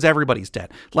explodes, everybody's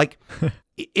dead. Like,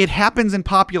 it happens in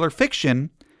popular fiction,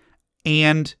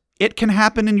 and it can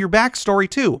happen in your backstory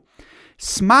too.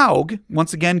 Smaug,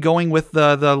 once again going with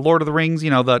the Lord of the Rings, the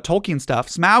Tolkien stuff,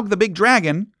 Smaug the big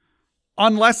dragon,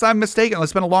 unless I'm mistaken,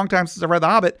 it's been a long time since I read The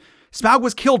Hobbit, Smaug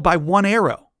was killed by one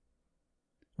arrow.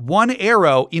 One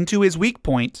arrow into his weak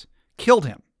point killed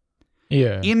him.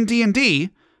 Yeah. In D&D,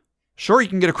 sure, you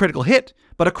can get a critical hit,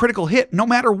 but a critical hit, no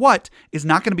matter what, is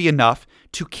not going to be enough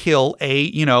to kill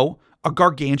a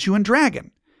gargantuan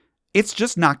dragon. It's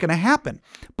just not going to happen.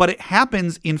 But it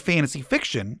happens in fantasy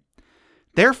fiction.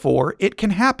 Therefore, it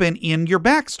can happen in your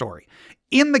backstory.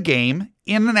 In the game,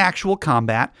 in an actual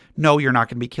combat, no, you're not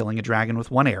going to be killing a dragon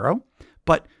with one arrow,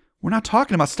 but we're not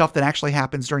talking about stuff that actually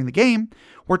happens during the game.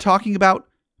 We're talking about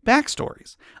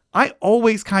backstories. I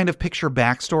always kind of picture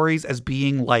backstories as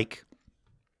being like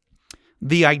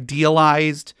the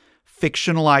idealized,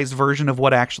 fictionalized version of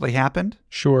what actually happened.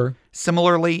 Sure.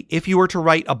 Similarly, if you were to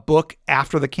write a book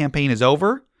after the campaign is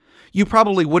over, you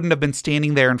probably wouldn't have been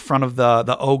standing there in front of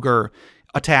the ogre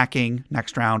attacking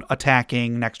next round,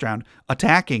 attacking next round,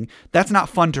 attacking. That's not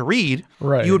fun to read.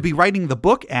 Right. You would be writing the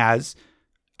book as,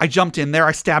 I jumped in there,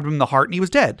 I stabbed him in the heart, and he was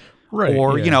dead. Right.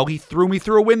 Or, he threw me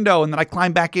through a window, and then I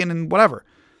climbed back in and whatever.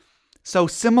 So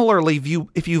similarly,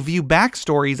 if you view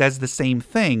backstories as the same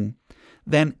thing,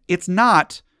 then it's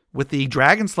not, with the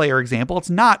Dragon Slayer example, it's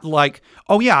not like,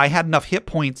 oh yeah, I had enough hit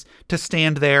points to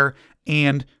stand there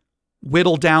and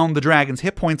whittle down the dragon's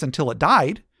hit points until it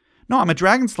died. No, I'm a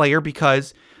Dragon Slayer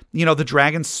because, the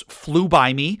dragon flew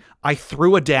by me. I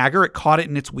threw a dagger, it caught it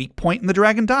in its weak point, and the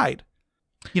dragon died.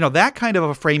 That kind of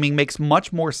a framing makes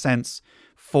much more sense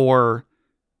for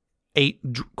a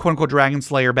quote-unquote Dragon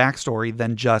Slayer backstory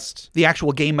than just the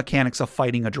actual game mechanics of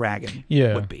fighting a dragon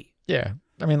would be. Yeah.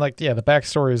 I mean, the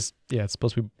backstory is,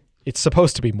 it's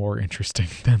supposed to be more interesting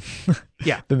than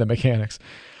than the mechanics.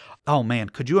 Oh man,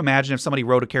 could you imagine if somebody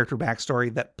wrote a character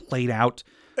backstory that played out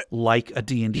like a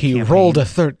D&D He campaign? rolled a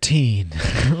 13.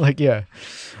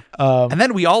 And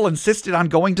then we all insisted on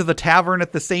going to the tavern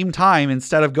at the same time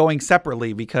instead of going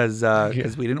separately because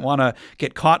we didn't want to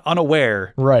get caught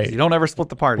unaware. Right. You don't ever split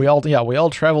the party. We all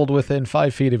traveled within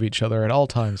 5 feet of each other at all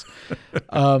times.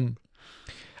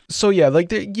 So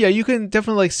you can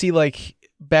definitely see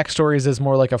backstories as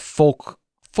more like a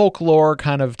folklore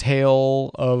kind of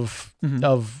tale of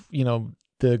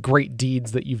the great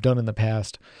deeds that you've done in the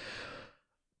past.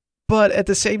 But at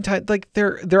the same time,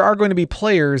 there are going to be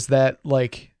players that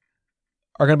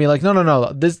are going to be like,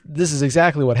 no, this is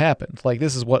exactly what happened.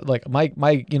 This is what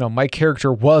my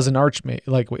character was an archmage,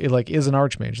 is an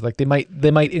archmage.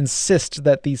 They might insist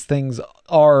that these things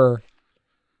are,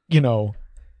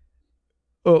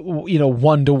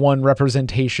 one-to-one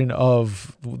representation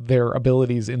of their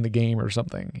abilities in the game or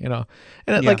something, and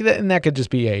and that could just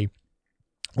be a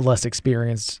less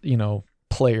experienced,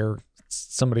 player,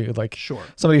 somebody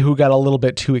who got a little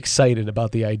bit too excited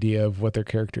about the idea of what their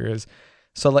character is.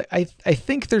 So I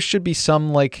think there should be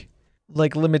some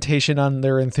limitation on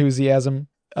their enthusiasm.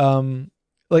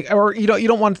 Like, or you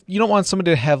don't want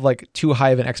somebody to have like too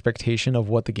high of an expectation of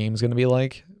what the game's going to be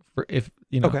like, for if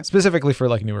specifically for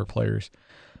like newer players.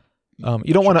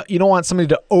 You don't want somebody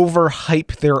to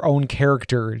overhype their own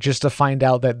character just to find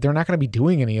out that they're not going to be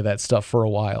doing any of that stuff for a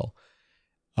while.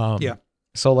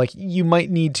 So like you might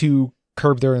need to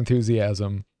curb their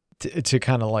enthusiasm to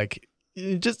kind of like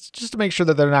just to make sure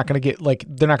that they're not going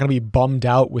to be bummed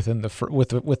out within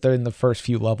the first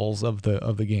few levels of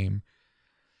the game.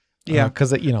 Yeah, because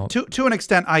to an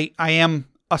extent, I am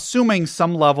assuming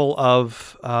some level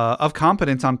of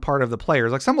competence on part of the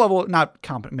players, like some level, not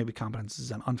competent. Maybe competence is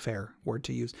an unfair word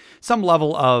to use. Some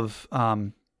level of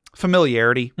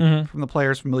familiarity from the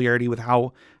players, familiarity with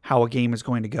how a game is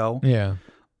going to go. Yeah.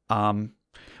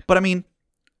 But I mean,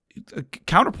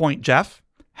 counterpoint, Jeff,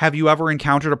 have you ever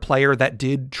encountered a player that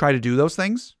did try to do those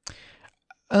things?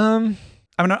 I mean,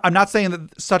 I'm not saying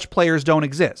that such players don't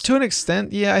exist. To an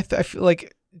extent, yeah. I feel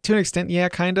like to an extent, yeah,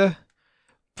 kind of.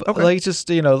 Okay. Like just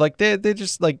like they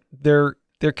just like their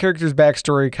character's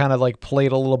backstory kind of like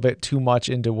played a little bit too much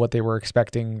into what they were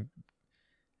expecting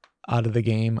out of the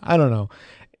game. I don't know.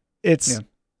 It's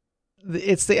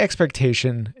the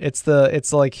expectation. It's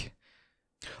like,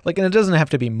 and it doesn't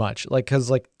have to be much. Like,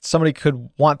 because like somebody could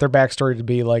want their backstory to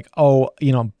be like, oh,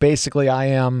 basically I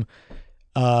am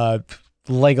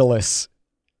Legolas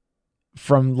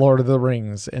from Lord of the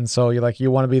Rings, and so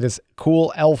you want to be this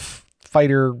cool elf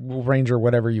fighter, ranger,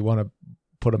 whatever you want to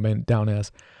put them down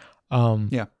as.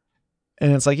 And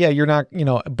it's like, yeah, you're not,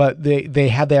 but they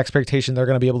had the expectation they're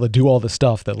going to be able to do all the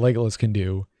stuff that Legolas can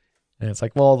do. And it's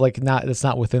like, well, like that's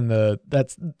not within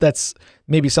that's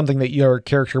maybe something that your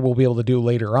character will be able to do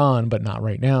later on, but not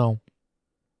right now.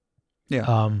 Yeah.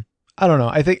 I don't know.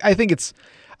 I think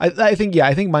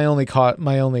my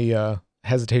only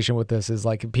hesitation with this is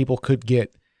like people could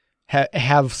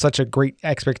have such a great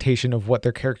expectation of what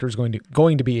their character is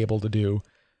going to be able to do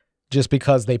just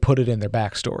because they put it in their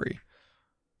backstory.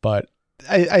 But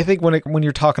I think when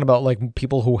you're talking about like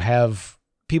people who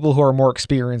are more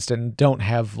experienced and don't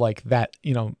have like that,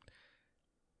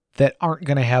 that aren't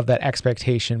going to have that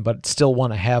expectation, but still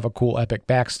want to have a cool epic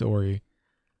backstory.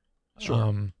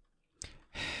 Sure.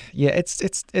 Yeah,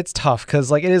 it's tough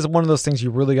because like it is one of those things you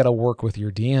really got to work with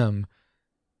your DM.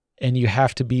 And you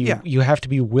have to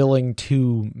be willing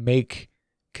to make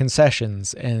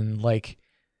concessions and like,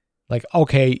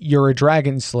 okay, you're a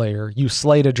dragon slayer, you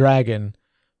slayed a dragon,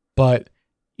 but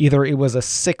either it was a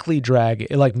sickly dragon,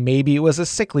 like maybe it was a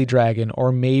sickly dragon,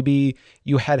 or maybe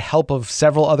you had help of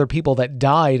several other people that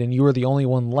died and you were the only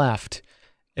one left.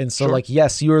 And so like,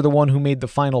 yes, you were the one who made the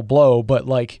final blow, but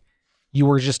like you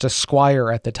were just a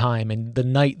squire at the time. And the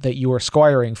knight that you were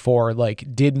squiring for, like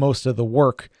did most of the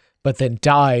work, but then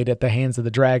died at the hands of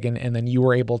the dragon, and then you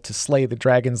were able to slay the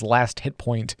dragon's last hit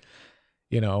point,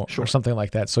 or something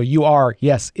like that. So you are,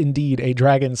 yes, indeed, a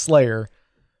dragon slayer,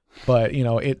 but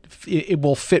it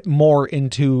will fit more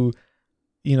into,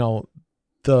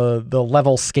 the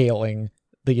level scaling,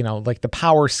 like the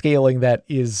power scaling that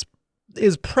is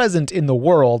present in the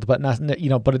world, but not,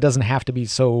 but it doesn't have to be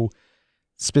so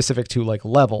specific to like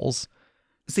levels.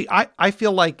 See, I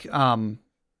feel like,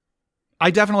 I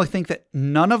definitely think that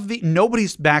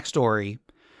nobody's backstory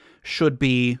should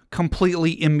be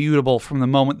completely immutable from the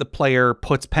moment the player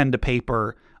puts pen to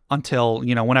paper until,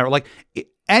 whenever. Like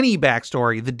any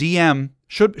backstory, the DM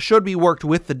should be worked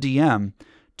with the DM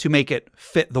to make it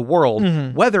fit the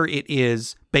world, whether it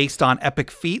is based on epic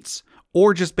feats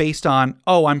or just based on,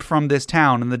 oh, I'm from this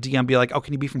town, and the DM be like, oh,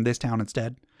 can you be from this town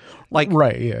instead? Like,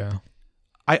 right, yeah.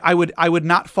 I would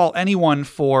not fault anyone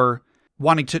for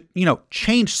wanting to,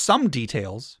 change some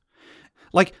details.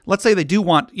 Like, let's say they do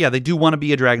want to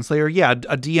be a dragon slayer. Yeah,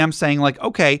 a DM saying like,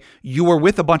 okay, you were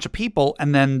with a bunch of people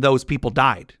and then those people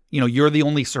died. You're the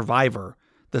only survivor,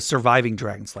 the surviving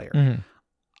dragon slayer.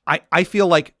 I feel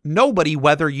like nobody,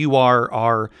 whether you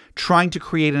are trying to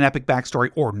create an epic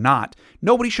backstory or not,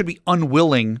 nobody should be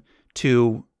unwilling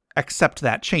to accept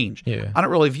that change. Yeah. I don't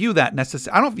really view that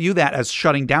I don't view that as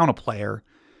shutting down a player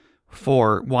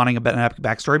for wanting an epic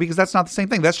backstory, because that's not the same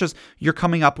thing. That's just you're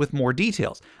coming up with more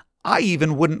details. I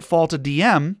even wouldn't fault a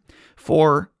DM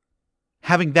for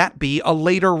having that be a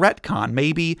later retcon.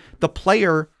 Maybe the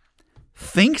player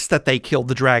thinks that they killed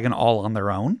the dragon all on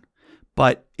their own,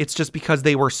 but it's just because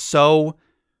they were so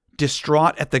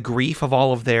distraught at the grief of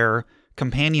all of their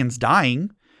companions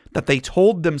dying that they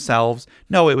told themselves,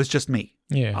 no, it was just me.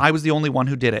 Yeah. I was the only one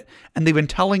who did it. And they've been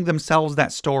telling themselves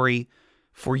that story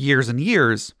for years and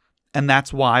years. And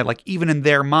that's why, like, even in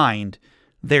their mind,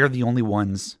 they're the only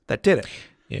ones that did it.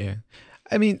 Yeah.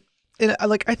 I mean,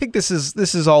 I think this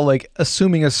is all like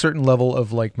assuming a certain level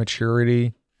of like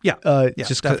maturity Yeah,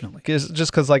 definitely.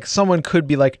 Just because like someone could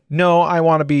be like, no, I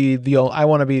want to be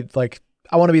this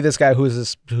guy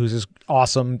who's this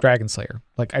awesome Dragon Slayer.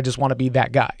 Like, I just want to be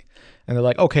that guy. And they're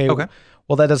like, okay,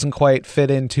 well, that doesn't quite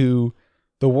fit into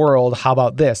the world. How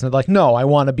about this? And they're like, no, I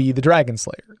want to be the Dragon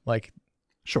Slayer. Like,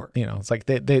 sure. It's like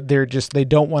they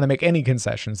don't want to make any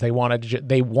concessions. They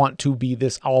want to be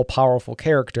this all powerful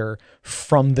character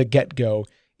from the get go,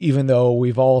 even though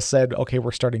we've all said, okay,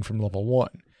 we're starting from level 1.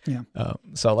 Yeah.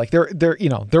 So like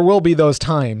there will be those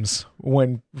times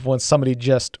when somebody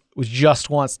just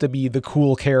wants to be the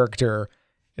cool character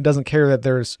and doesn't care that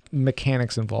there's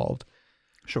mechanics involved.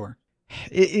 Sure.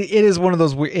 It is one of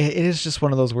those weird. It is just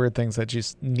one of those weird things that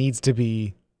just needs to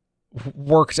be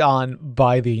worked on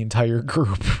by the entire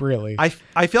group. Really. I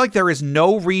feel like there is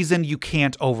no reason you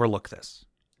can't overlook this.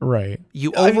 Right.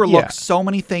 You overlook so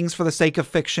many things for the sake of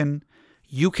fiction.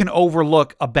 You can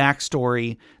overlook a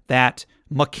backstory that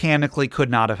mechanically could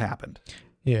not have happened.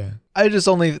 Yeah. I just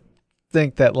only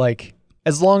think that, like,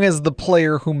 as long as the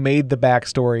player who made the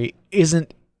backstory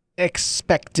isn't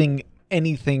expecting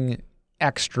anything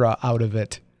extra out of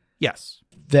it. Yes.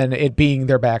 Than it being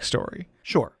their backstory.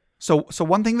 Sure. So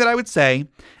one thing that I would say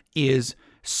is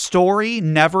story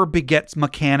never begets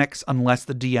mechanics unless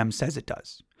the DM says it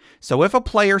does. So if a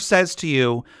player says to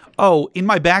you, oh, in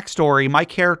my backstory, my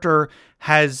character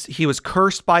he was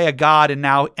cursed by a god, and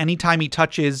now anytime he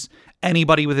touches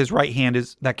anybody with his right hand,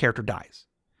 that character dies.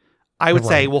 I would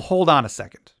say, well, hold on a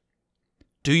second.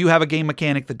 Do you have a game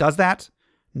mechanic that does that?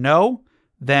 No?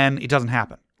 Then it doesn't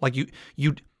happen. Like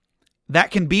you that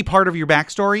can be part of your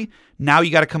backstory. Now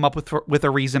you got to come up with a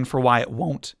reason for why it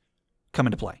won't come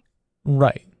into play.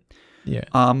 Right. Yeah.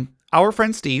 Our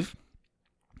friend Steve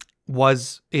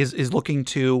is looking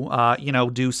to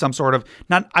do some sort of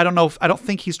I don't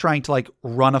think he's trying to like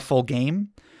run a full game.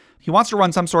 He wants to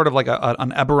run some sort of like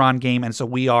an Eberron game, and so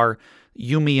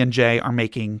Yumi and Jay are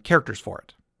making characters for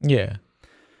it. Yeah.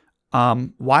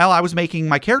 While I was making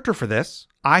my character for this,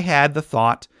 I had the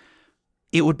thought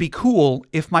it would be cool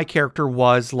if my character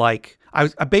was like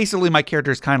my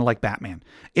character is kind of like Batman.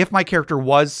 If my character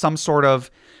was some sort of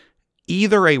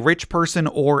either a rich person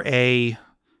or a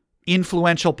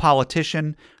influential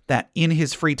politician that in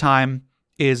his free time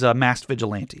is a masked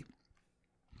vigilante.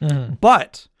 Mm.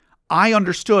 But I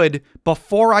understood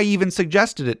before I even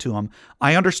suggested it to him,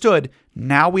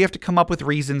 now we have to come up with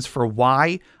reasons for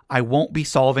why I won't be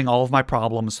solving all of my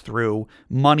problems through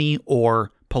money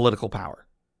or political power.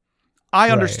 I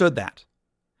understood that.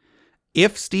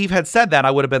 If Steve had said that,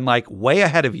 I would have been like, way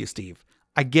ahead of you, Steve.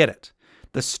 I get it.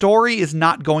 The story is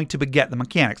not going to beget the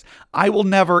mechanics. I will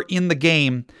never in the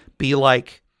game be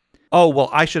like, oh, well,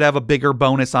 I should have a bigger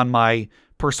bonus on my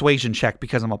persuasion check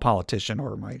because I'm a politician,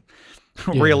 or my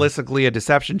realistically a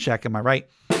deception check. Am I right?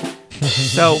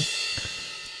 So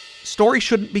story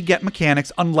shouldn't beget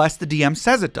mechanics unless the DM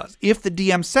says it does. If the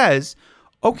DM says,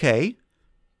 okay,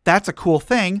 that's a cool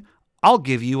thing, I'll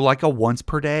give you like a once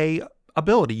per day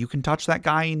ability. You can touch that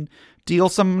guy and deal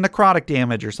some necrotic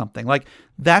damage or something. Like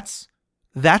that's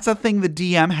a thing the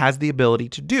DM has the ability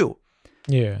to do.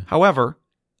 Yeah. However,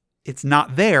 it's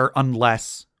not there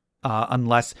unless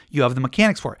you have the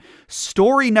mechanics for it.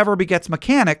 Story never begets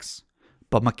mechanics,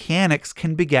 but mechanics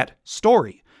can beget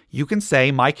story. You can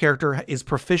say my character is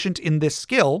proficient in this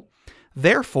skill,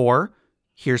 therefore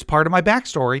here's part of my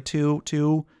backstory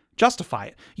to justify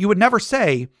it. You would never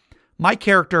say my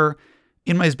character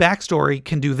in his backstory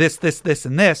can do this, this, this,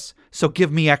 and this, so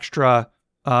give me extra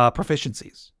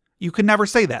proficiencies. You can never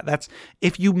say that. That's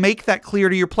if you make that clear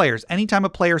to your players. Anytime a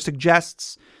player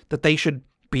suggests that they should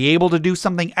be able to do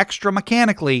something extra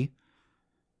mechanically,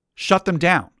 shut them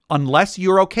down. Unless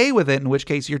you're okay with it, in which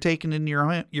case you're taking it in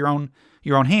your own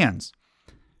hands.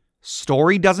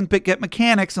 Story doesn't beget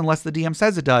mechanics unless the DM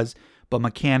says it does, but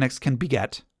mechanics can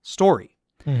beget story.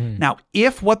 Mm-hmm. Now,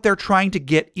 if what they're trying to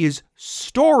get is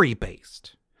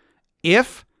story-based,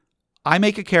 if I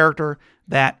make a character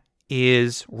that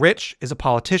is rich, is a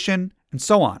politician, and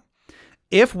so on,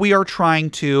 if we are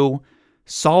trying to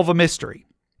solve a mystery,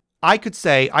 I could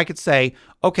say,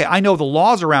 okay, I know the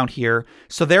laws around here,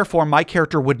 so therefore my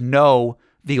character would know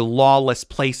the lawless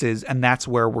places, and that's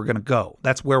where we're going to go.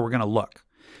 That's where we're going to look.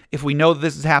 If we know that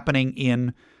this is happening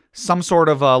in some sort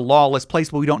of a lawless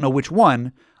place, but we don't know which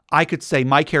one, I could say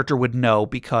my character would know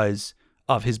because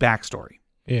of his backstory.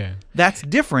 Yeah. That's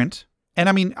different. And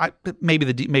I mean,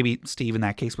 maybe Steve in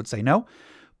that case would say no,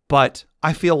 but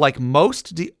I feel like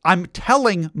I'm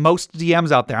telling most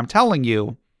DMs out there, I'm telling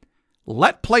you,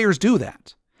 let players do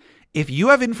that. If you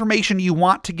have information you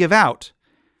want to give out,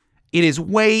 it is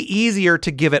way easier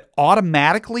to give it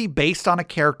automatically based on a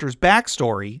character's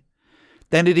backstory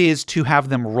than it is to have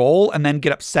them roll and then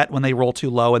get upset when they roll too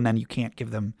low and then you can't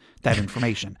give them that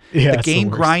information. The game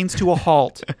grinds to a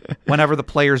halt whenever the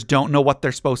players don't know what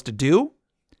they're supposed to do.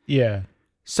 Yeah.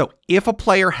 So if a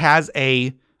player has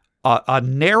a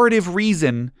narrative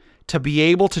reason to be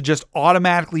able to just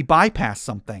automatically bypass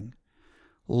something,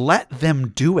 let them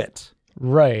do it.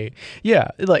 Right. Yeah.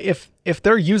 Like if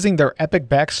they're using their epic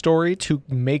backstory to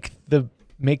make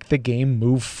the game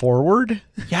move forward,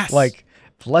 yes, like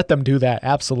let them do that.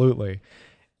 Absolutely.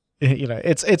 You know,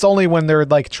 it's only when they're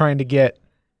like trying to get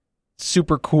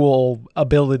super cool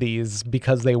abilities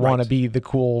because they want to be the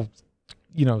cool,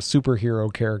 you know,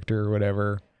 superhero character or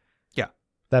whatever. Yeah.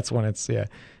 That's when it's,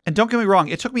 And don't get me wrong,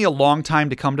 it took me a long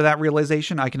time to come to that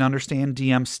realization. I can understand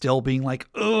DMs still being like,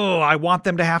 oh, I want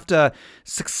them to have to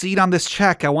succeed on this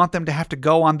check. I want them to have to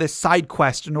go on this side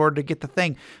quest in order to get the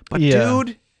thing. But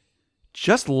dude,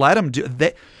 just let them do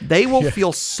it. They will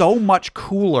feel so much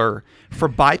cooler for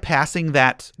bypassing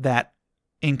that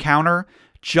encounter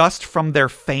just from their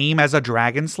fame as a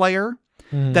Dragon Slayer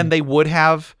than they would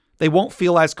have. They won't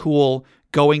feel as cool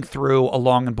going through a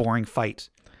long and boring fight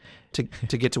to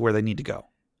get to where they need to go.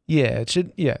 Yeah, it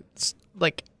should. Yeah, it's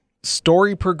like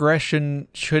story progression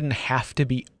shouldn't have to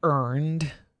be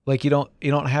earned. Like you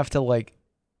don't have to like.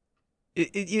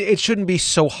 It shouldn't be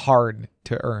so hard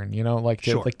to earn. You know, like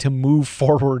to move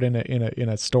forward in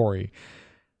a story.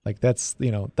 Like that's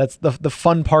the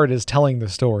fun part is telling the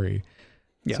story.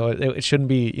 Yeah. So it shouldn't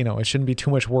be it shouldn't be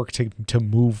too much work to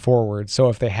move forward. So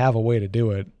if they have a way to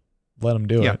do it, let them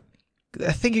do it.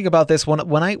 Thinking about this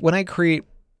when I create.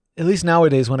 At least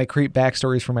nowadays, when I create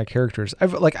backstories for my characters,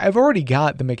 I've already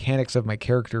got the mechanics of my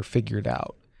character figured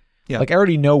out. Yeah. Like I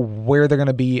already know where they're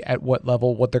gonna be at what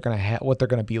level, what they're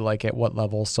gonna be like at what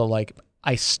level. So like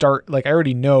I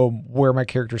already know where my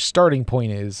character's starting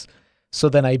point is. So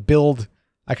then I build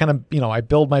my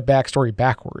backstory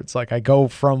backwards. Like I go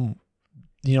from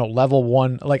level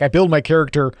 1. Like I build my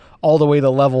character all the way to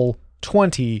level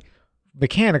 20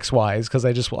 mechanics wise because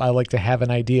I like to have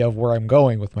an idea of where I'm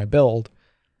going with my build.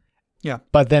 Yeah.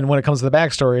 But then when it comes to the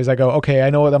backstories, I go, okay,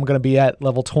 I know what I'm going to be at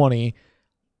level 20.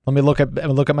 Let me look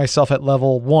at myself at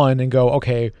level 1 and go,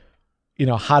 okay,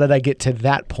 how did I get to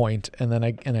that point? And then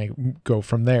I go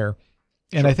from there.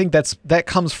 And I think that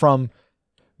comes from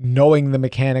knowing the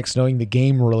mechanics, knowing the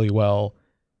game really well.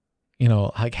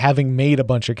 Like having made a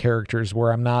bunch of characters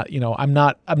where I'm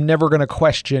never going to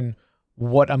question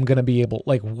what I'm going to be able,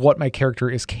 like what my character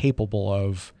is capable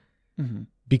of. Mm-hmm.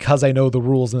 Because I know the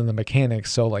rules and the mechanics.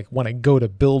 So like when I go to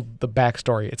build the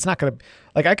backstory, it's not going to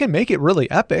like, I can make it really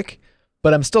epic,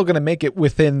 but I'm still going to make it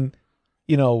within,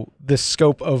 the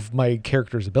scope of my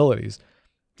character's abilities.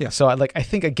 Yeah. So I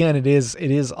think again, it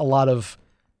is a lot of,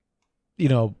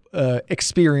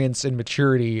 experience and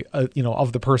maturity,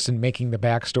 of the person making the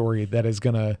backstory that is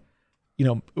going to,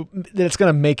 that it's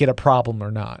going to make it a problem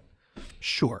or not.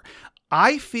 Sure.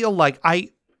 I feel like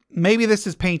maybe this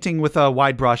is painting with a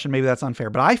wide brush and maybe that's unfair,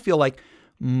 but I feel like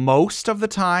most of the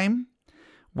time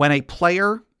when a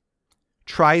player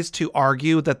tries to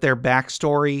argue that their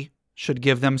backstory should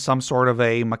give them some sort of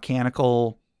a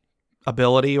mechanical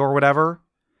ability or whatever,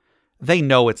 they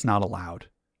know it's not allowed.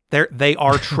 They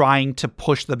are trying to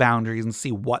push the boundaries and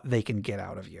see what they can get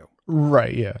out of you.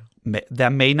 Right, yeah.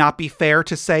 That may not be fair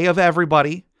to say of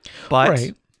everybody, but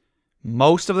right.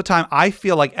 Most of the time, I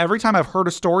feel like every time I've heard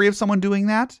a story of someone doing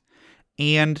that,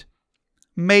 and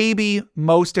maybe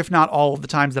most, if not all of the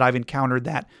times that I've encountered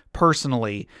that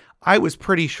personally, I was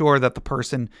pretty sure that the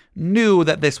person knew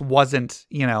that this wasn't,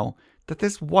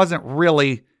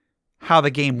 really how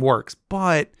the game works.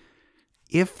 But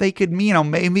if they could,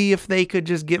 maybe if they could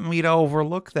just get me to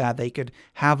overlook that, they could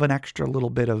have an extra little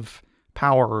bit of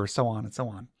power or so on and so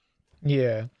on.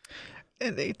 Yeah.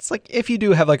 It's like if you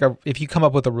do have if you come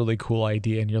up with a really cool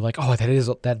idea and you're like, oh,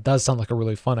 that does sound like a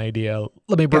really fun idea.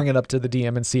 Let me bring it up to the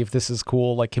DM and see if this is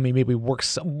cool. Like, can we maybe work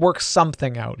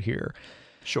something out here?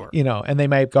 Sure. And they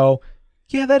might go,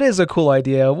 yeah, that is a cool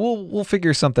idea. We'll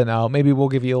figure something out. Maybe we'll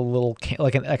give you a little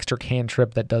like an extra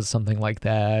cantrip that does something like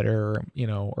that, or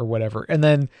or whatever.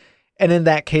 And in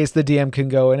that case, the DM can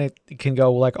go and it can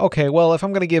go like, okay, well, if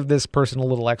I'm going to give this person a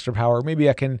little extra power, maybe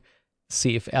I can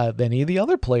see if any of the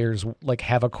other players like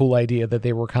have a cool idea that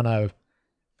they were kind of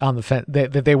on the fence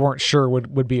that they weren't sure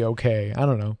would be okay. I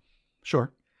don't know. Sure.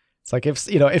 It's like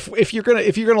if you're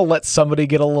gonna let somebody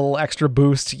get a little extra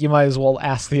boost, you might as well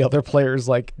ask the other players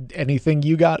like anything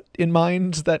you got in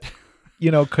mind that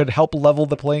could help level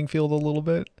the playing field a little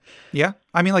bit. Yeah,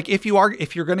 I mean, like if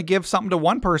you're gonna give something to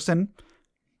one person,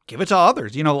 give it to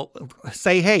others.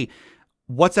 Say, hey,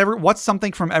 what's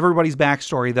something from everybody's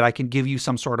backstory that I can give you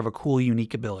some sort of a cool,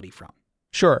 unique ability from?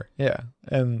 Sure. Yeah.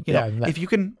 And if you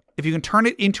can turn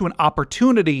it into an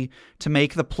opportunity to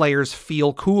make the players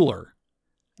feel cooler,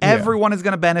 everyone is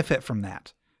going to benefit from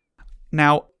that.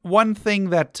 Now, one thing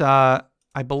that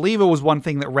I believe it was one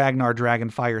thing that Ragnar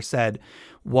Dragonfire said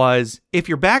was, if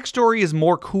your backstory is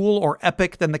more cool or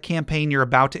epic than the campaign you're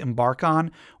about to embark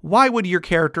on, why would your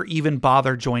character even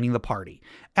bother joining the party?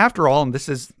 After all, and this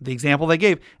is the example they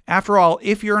gave, after all,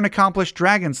 if you're an accomplished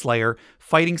dragon slayer,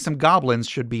 fighting some goblins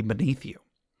should be beneath you.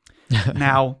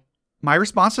 Now, my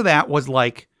response to that was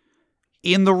like,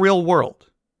 in the real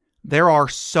world, there are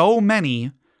so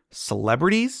many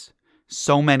celebrities,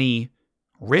 so many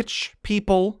rich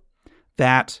people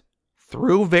that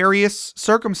through various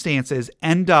circumstances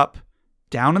end up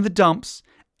down in the dumps,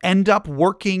 end up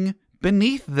working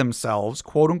beneath themselves,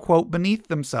 quote unquote, beneath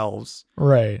themselves.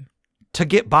 Right. To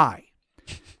get by.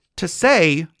 To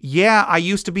say, yeah, I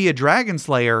used to be a dragon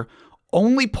slayer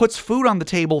only puts food on the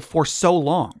table for so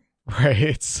long.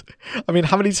 Right. I mean,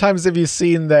 how many times have you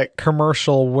seen that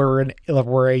commercial where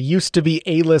a used to be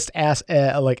A-list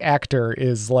actor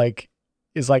is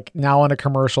now in a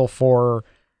commercial for,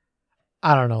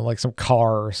 I don't know, like some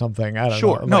car or something. I don't know.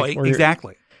 Sure. No,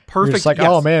 exactly. Perfect. You're just like,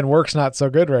 oh man, work's not so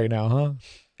good right now, huh?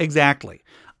 Exactly.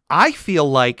 I feel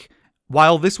like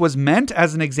while this was meant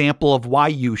as an example of why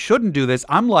you shouldn't do this,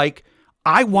 I'm like,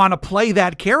 I want to play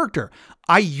that character.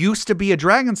 I used to be a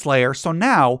dragon slayer, so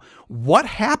now what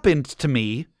happened to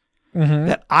me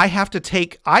that I have to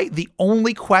take? The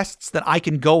only quests that I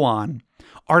can go on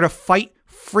are to fight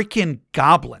freaking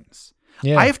goblins.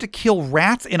 Yeah. I have to kill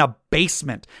rats in a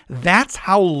basement. That's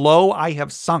how low I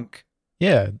have sunk.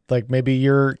 Yeah, like maybe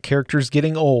your character's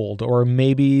getting old, or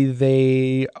maybe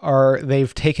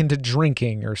they've taken to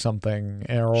drinking or something.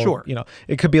 Or, sure. You know,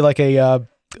 it could be like a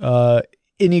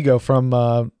Inigo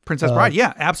from Princess Bride.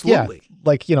 Yeah, absolutely. Yeah,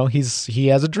 like, you know, he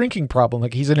has a drinking problem.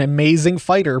 Like, he's an amazing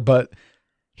fighter, but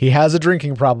he has a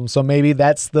drinking problem. So maybe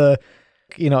that's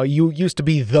you used to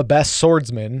be the best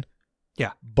swordsman.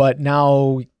 Yeah. But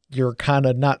now you're kind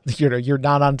of not, you're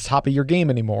not on top of your game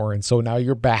anymore. And so now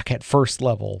you're back at first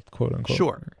level, quote unquote.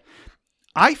 Sure.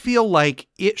 I feel like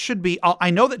it should be, I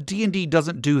know that D&D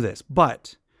doesn't do this,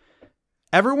 but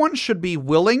everyone should be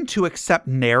willing to accept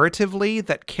narratively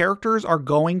that characters are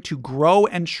going to grow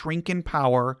and shrink in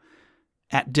power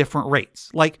at different rates.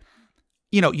 Like,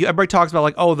 you know, everybody talks about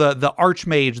like, oh, the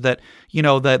Archmage that, you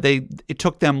know, it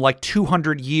took them like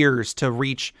 200 years to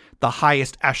reach the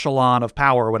highest echelon of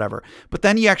power or whatever. But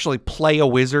then you actually play a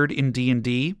wizard in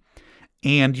D&D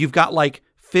and you've got like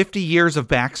 50 years of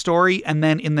backstory, and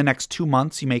then in the next 2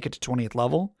 months you make it to 20th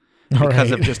level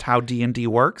because of just how D&D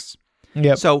works.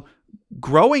 Yep. So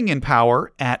growing in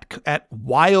power at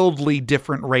wildly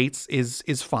different rates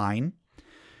is fine.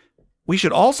 We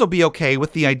should also be okay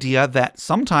with the idea that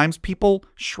sometimes people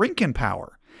shrink in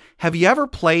power. Have you ever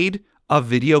played a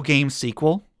video game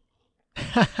sequel?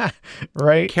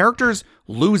 Right. Characters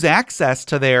lose access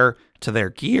to their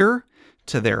gear,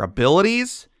 to their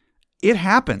abilities. It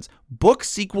happens. Book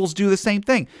sequels do the same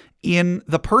thing. In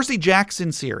the Percy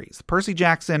Jackson series, Percy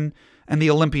Jackson and the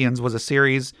Olympians was a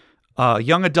series,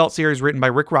 young adult series written by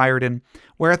Rick Riordan,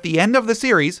 where at the end of the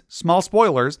series, small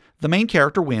spoilers, the main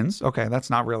character wins. Okay,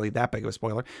 that's not really that big of a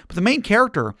spoiler, but the main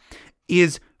character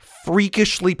is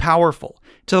freakishly powerful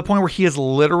to the point where he is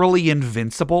literally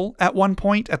invincible at one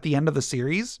point at the end of the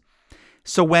series.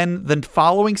 So when the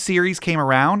following series came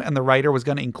around and the writer was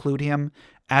going to include him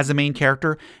as a main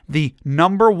character, the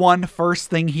number one first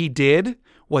thing he did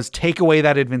was take away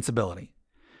that invincibility.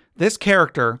 This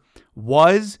character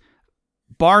was,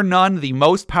 bar none, the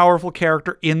most powerful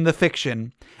character in the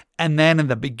fiction. And then in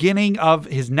the beginning of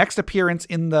his next appearance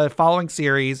in the following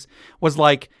series was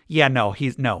like, yeah, he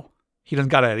doesn't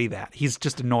got any of that. He's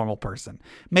just a normal person.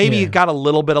 Maybe he got a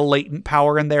little bit of latent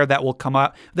power in there that will come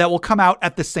out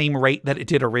at the same rate that it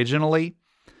did originally.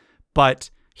 But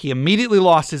he immediately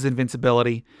lost his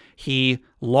invincibility. He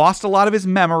lost a lot of his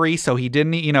memory, so he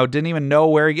didn't even know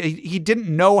where he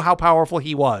didn't know how powerful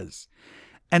he was.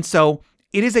 And so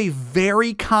it is a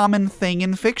very common thing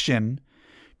in fiction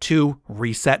to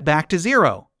reset back to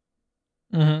zero.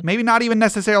 Mm-hmm. Maybe not even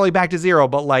necessarily back to zero,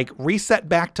 but like reset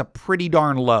back to pretty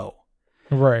darn low.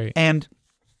 Right. And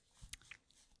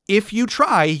if you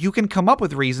try, you can come up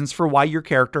with reasons for why your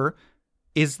character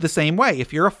is the same way.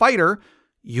 If you're a fighter,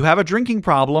 you have a drinking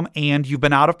problem and you've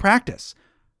been out of practice.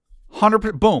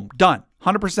 100%, boom, done.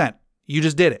 100%. You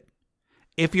just did it.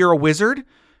 If you're a wizard,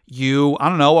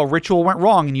 a ritual went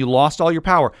wrong and you lost all your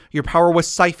power. Your power was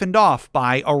siphoned off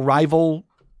by a rival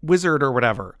wizard or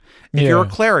whatever. If you're a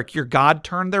cleric, your god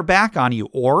turned their back on you,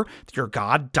 or your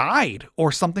god died,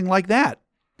 or something like that.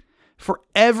 For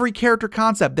every character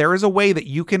concept, there is a way that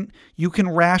you can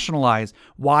rationalize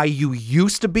why you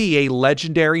used to be a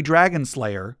legendary dragon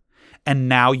slayer and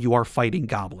now you are fighting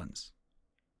goblins.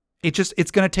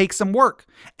 It's going to take some work,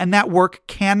 and that work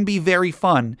can be very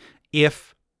fun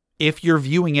if you're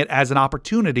viewing it as an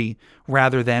opportunity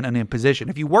rather than an imposition.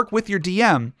 If you work with your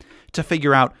DM to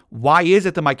figure out why is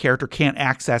it that my character can't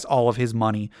access all of his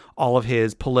money, all of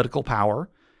his political power,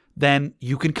 then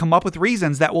you can come up with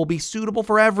reasons that will be suitable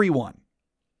for everyone.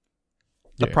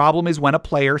 The problem is when a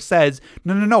player says,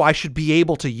 no, I should be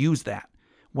able to use that,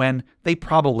 when they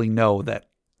probably know that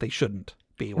they shouldn't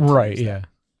be able to use that.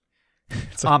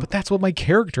 It's like, but that's what my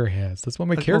character has. That's what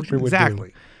my character would do.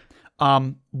 Exactly.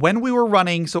 When we were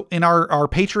running, so in our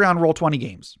Patreon Roll20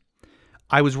 games,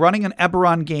 I was running an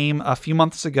Eberron game a few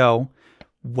months ago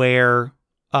where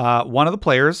one of the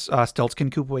players, Stiltskin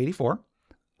Kupo 84,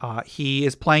 he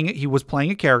was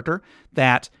playing a character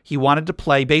that he wanted to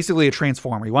play basically a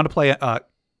Transformer. He wanted to play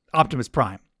Optimus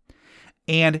Prime.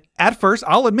 And at first,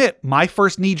 I'll admit, my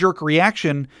first knee-jerk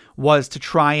reaction was to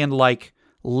try and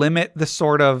limit the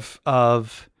sort of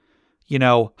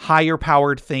higher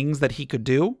powered things that he could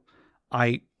do.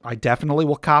 I definitely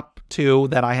will cop to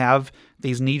that I have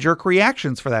these knee-jerk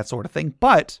reactions for that sort of thing,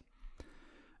 but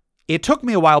it took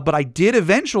me a while, but I did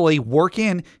eventually work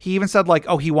in. He even said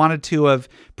he wanted to have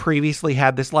previously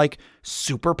had this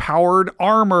super powered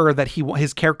armor that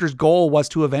his character's goal was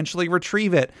to eventually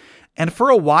retrieve it. And for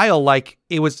a while,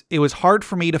 it was hard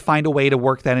for me to find a way to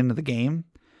work that into the game.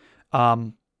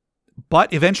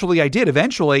 But eventually I did.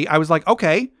 Eventually I was like,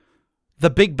 okay, the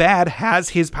big bad has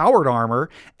his powered armor,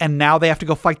 and now they have to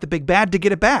go fight the big bad to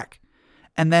get it back.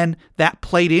 And then that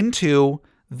played into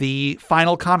the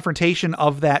final confrontation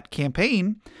of that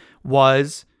campaign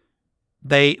was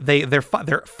they're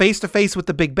face to face with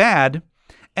the big bad,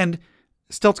 and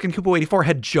Stiltskin Kupo 84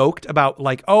 had joked about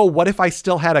what if I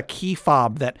still had a key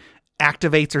fob that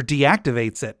activates or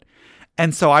deactivates it?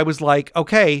 And so I was like,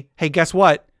 okay, hey, guess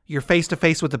what? You're face to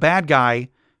face with the bad guy.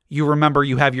 You remember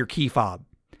you have your key fob.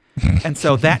 And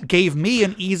so that gave me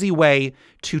an easy way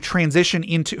to transition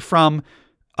from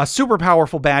a super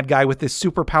powerful bad guy with this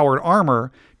super powered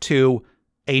armor to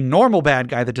a normal bad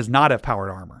guy that does not have powered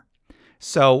armor.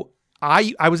 So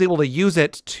I was able to use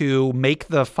it to make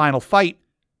the final fight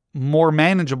more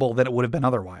manageable than it would have been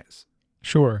otherwise.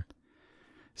 Sure.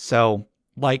 So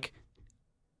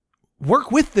work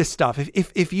with this stuff.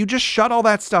 If you just shut all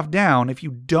that stuff down, if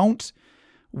you don't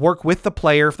work with the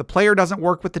player, if the player doesn't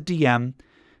work with the DM,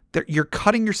 you're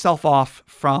cutting yourself off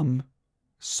from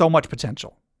so much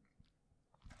potential.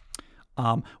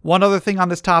 One other thing on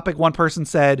this topic, one person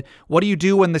said, what do you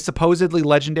do when the supposedly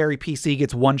legendary PC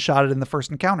gets one-shotted in the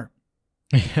first encounter?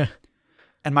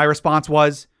 And my response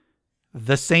was,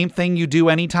 the same thing you do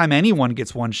anytime anyone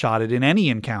gets one-shotted in any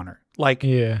encounter.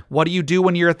 What do you do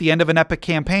when you're at the end of an epic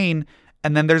campaign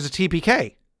and then there's a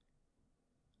TPK?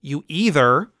 You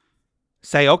either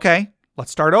say, okay,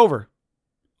 let's start over,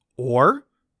 or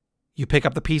you pick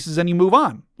up the pieces and you move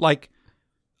on.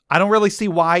 I don't really see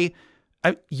why.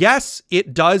 Yes,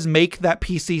 it does make that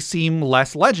PC seem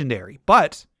less legendary,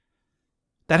 but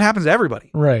that happens to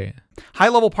everybody. Right.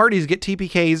 High-level parties get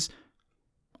TPKs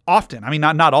often. I mean,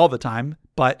 not all the time,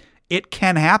 but it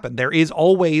can happen. There is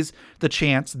always the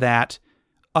chance that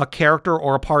a character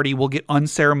or a party will get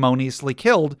unceremoniously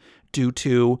killed due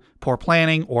to poor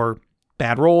planning or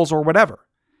bad rolls or whatever.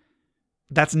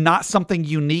 That's not something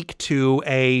unique to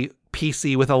a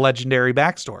PC with a legendary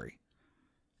backstory.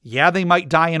 Yeah, they might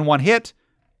die in one hit.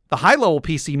 The high-level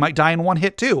PC might die in one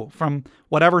hit too, from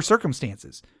whatever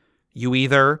circumstances. You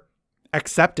either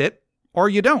accept it or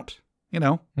you don't,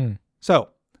 So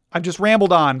I've just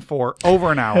rambled on for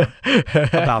over an hour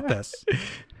about this.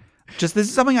 This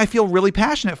is something I feel really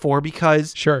passionate for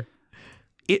because sure,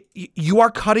 you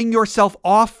are cutting yourself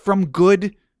off from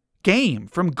good game,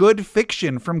 from good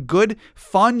fiction, from good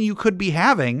fun you could be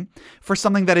having for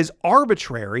something that is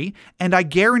arbitrary. And I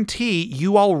guarantee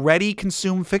you already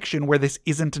consume fiction where this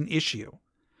isn't an issue.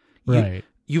 Right.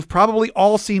 You've probably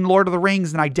all seen Lord of the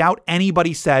Rings, and I doubt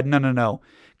anybody said, no.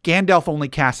 Gandalf only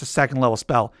casts a second level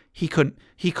spell. He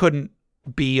couldn't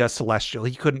be a celestial.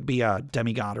 He couldn't be a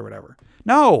demigod or whatever.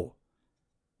 No.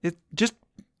 It just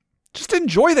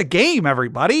enjoy the game,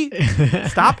 everybody.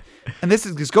 Stop. And this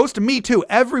goes to me too.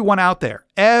 Everyone out there,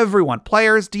 everyone,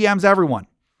 players, DMs, everyone,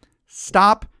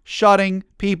 stop shutting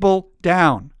people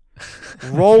down.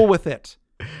 Roll with it.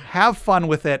 Have fun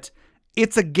with it.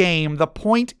 It's a game. The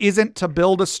point isn't to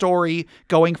build a story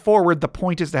going forward. The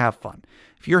point is to have fun.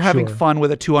 If you're having fun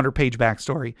with a 200-page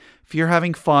backstory, if you're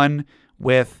having fun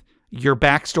with your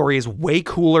backstory is way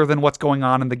cooler than what's going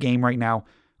on in the game right now,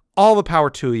 all the power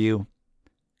to you.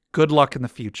 Good luck in the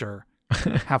future.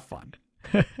 Have fun.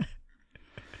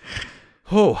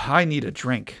 Oh, I need a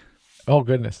drink. Oh,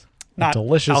 goodness. Not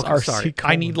delicious RC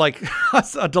Cola. I need like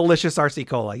a delicious RC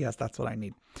Cola. Yes, that's what I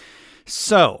need.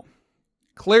 So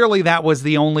clearly that was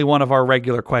the only one of our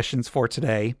regular questions for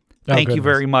today. Thank you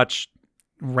very much,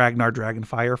 Ragnar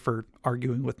Dragonfire, for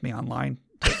arguing with me online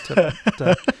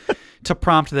to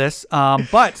prompt this.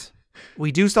 But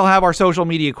we do still have our social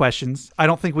media questions. I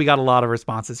don't think we got a lot of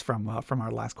responses from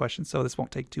our last question, so this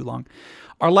won't take too long.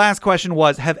 Our last question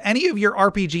was, have any of your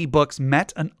RPG books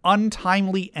met an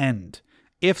untimely end?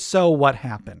 If so, what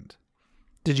happened?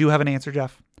 Did you have an answer,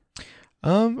 Jeff?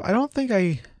 I don't think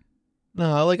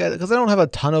because I don't have a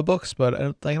ton of books, but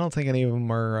I don't think any of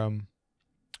them are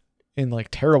in like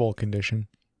terrible condition.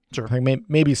 Sure. Like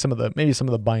maybe some of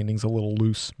the bindings a little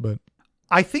loose, but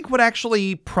I think what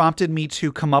actually prompted me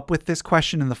to come up with this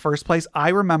question in the first place, I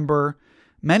remember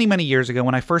many, many years ago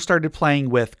when I first started playing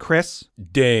with Chris.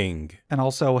 Dang. And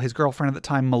also his girlfriend at the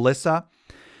time, Melissa.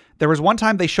 There was one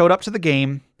time they showed up to the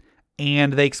game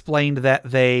and they explained that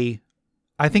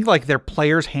I think like their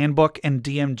player's handbook and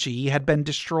DMG had been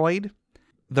destroyed.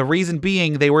 The reason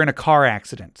being they were in a car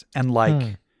accident and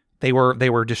like they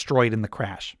were destroyed in the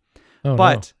crash. Oh,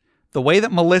 but the way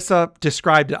that Melissa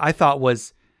described it, I thought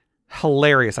was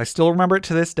hilarious. I still remember it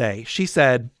to this day. She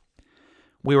said,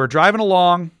 we were driving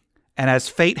along and as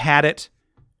fate had it,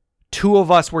 2 of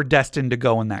us were destined to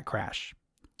go in that crash.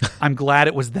 I'm glad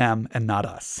it was them and not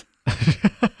us.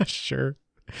 Sure.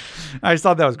 I just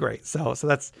thought that was great. So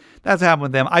that's happened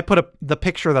with them. I put the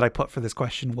picture that I put for this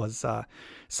question was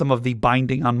some of the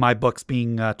binding on my books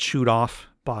being chewed off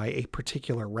by a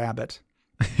particular rabbit.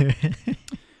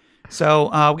 So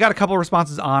we got a couple of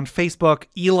responses on Facebook.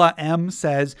 Ela M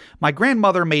says, my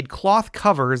grandmother made cloth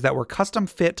covers that were custom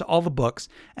fit to all the books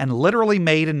and literally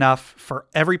made enough for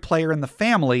every player in the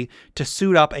family to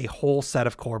suit up a whole set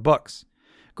of core books.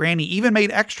 Granny even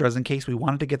made extras in case we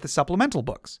wanted to get the supplemental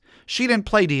books. She didn't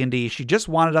play D&D. She just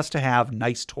wanted us to have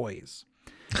nice toys.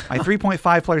 My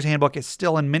 3.5 Player's Handbook is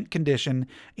still in mint condition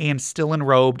and still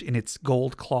enrobed in its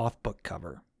gold cloth book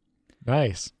cover.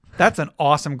 Nice. That's an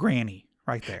awesome granny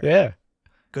right there. Yeah.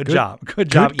 Good job. Good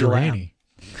job, Granny.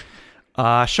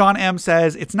 Sean M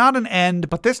says, it's not an end,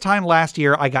 but this time last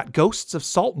year, I got Ghosts of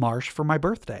Saltmarsh for my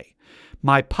birthday.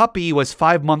 My puppy was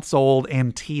 5 months old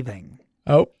and teething.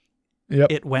 Oh,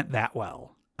 yep. It went that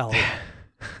well. Oh,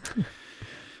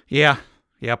 yeah.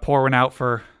 Pour one out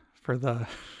for the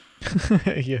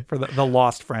for the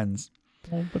lost friends.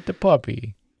 Oh, but the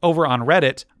puppy. Over on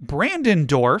Reddit,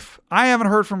 Brandondorf. I haven't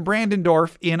heard from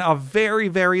Brandondorf in a very,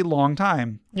 very long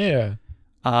time. Yeah.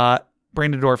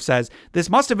 Brandondorf says, this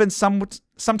must have been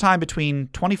sometime between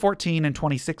 2014 and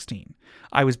 2016.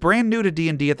 I was brand new to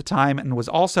D&D at the time and was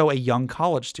also a young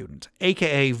college student,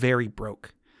 aka very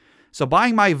broke. So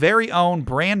buying my very own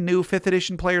brand new 5th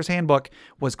edition Player's Handbook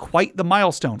was quite the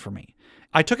milestone for me.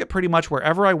 I took it pretty much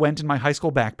wherever I went in my high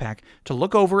school backpack to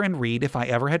look over and read if I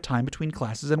ever had time between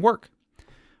classes and work.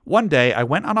 One day, I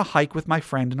went on a hike with my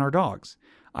friend and our dogs.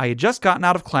 I had just gotten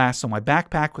out of class, so my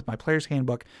backpack with my Player's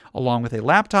Handbook, along with a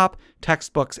laptop,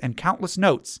 textbooks, and countless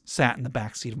notes, sat in the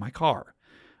backseat of my car.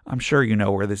 I'm sure you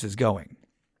know where this is going.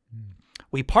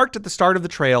 We parked at the start of the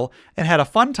trail and had a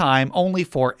fun time, only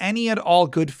for any and all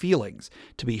good feelings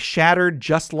to be shattered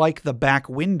just like the back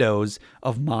windows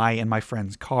of my and my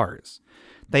friend's cars.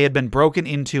 They had been broken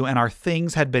into and our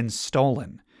things had been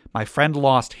stolen. My friend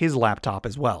lost his laptop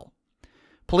as well.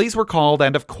 Police were called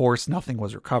and, of course, nothing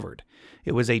was recovered.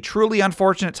 It was a truly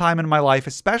unfortunate time in my life,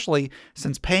 especially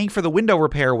since paying for the window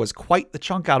repair was quite the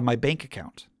chunk out of my bank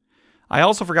account. I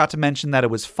also forgot to mention that it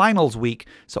was finals week,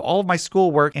 so all of my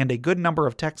schoolwork and a good number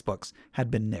of textbooks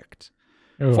had been nicked.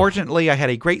 Ugh. Fortunately, I had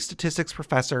a great statistics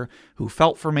professor who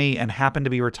felt for me and happened to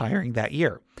be retiring that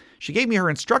year. She gave me her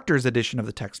instructor's edition of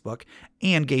the textbook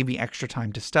and gave me extra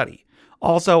time to study.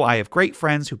 Also, I have great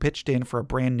friends who pitched in for a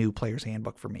brand new Player's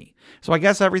Handbook for me. So I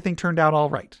guess everything turned out all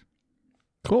right.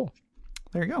 Cool.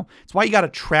 There you go. It's why you got to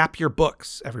trap your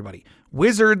books, everybody.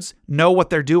 Wizards know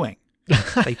what they're doing.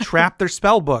 They trap their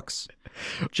spell books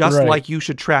just like you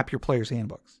should trap your Player's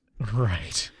Handbooks.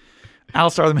 Right.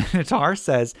 Alistar the Minotaur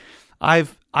says,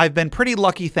 I've been pretty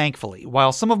lucky, thankfully.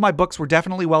 While some of my books were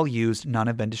definitely well used, none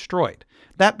have been destroyed.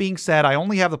 That being said, I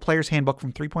only have the Player's Handbook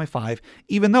from 3.5,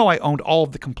 even though I owned all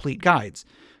of the complete guides,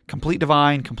 Complete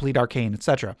Divine, Complete Arcane,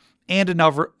 etc., and a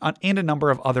number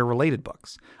of other related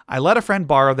books. I let a friend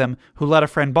borrow them, who let a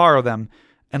friend borrow them,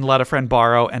 and let a friend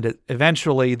borrow, and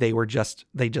eventually they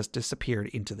just disappeared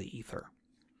into the ether.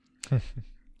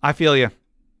 I feel you.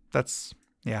 That's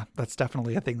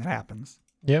definitely a thing that happens.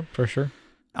 Yeah, for sure.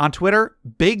 On Twitter,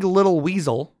 Big Little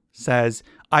Weasel says,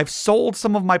 I've sold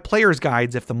some of my player's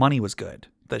guides if the money was good.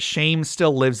 The shame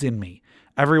still lives in me.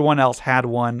 Everyone else had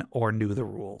one or knew the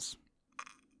rules.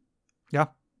 Yeah.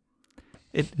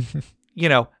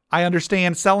 I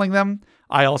understand selling them.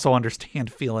 I also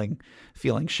understand feeling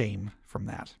shame from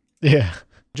that. Yeah.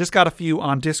 Just got a few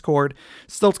on Discord.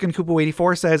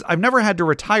 Stiltskin84 says, I've never had to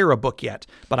retire a book yet,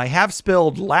 but I have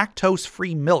spilled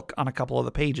lactose-free milk on a couple of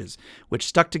the pages, which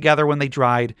stuck together when they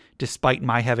dried, despite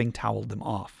my having toweled them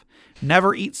off.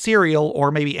 Never eat cereal or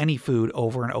maybe any food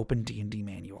over an open D&D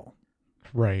manual.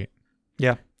 Right.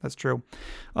 Yeah, that's true.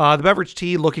 The Beverage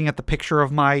Tea, looking at the picture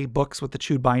of my books with the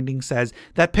chewed binding, says,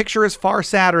 that picture is far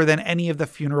sadder than any of the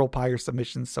Funeral Pyre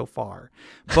submissions so far.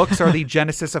 Books are the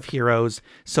genesis of heroes,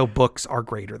 so books are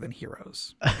greater than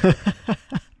heroes.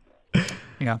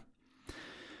 Yeah.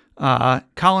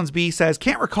 Collins B says,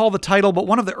 can't recall the title, but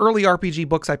one of the early RPG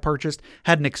books I purchased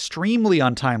had an extremely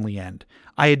untimely end.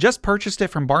 I had just purchased it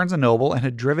from Barnes & Noble and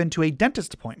had driven to a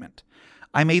dentist appointment.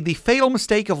 I made the fatal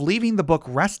mistake of leaving the book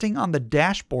resting on the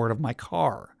dashboard of my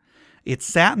car. It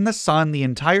sat in the sun the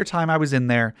entire time I was in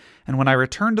there, and when I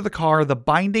returned to the car, the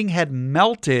binding had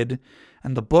melted,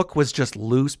 and the book was just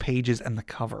loose pages and the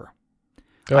cover.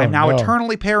 I am now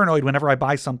eternally paranoid whenever I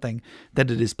buy something that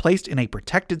it is placed in a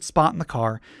protected spot in the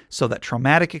car so that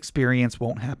traumatic experience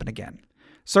won't happen again.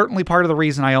 Certainly part of the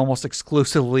reason I almost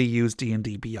exclusively use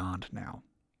D&D Beyond now.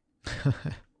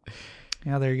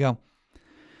 Yeah, there you go.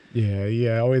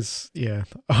 Yeah.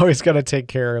 Always got to take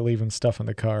care of leaving stuff in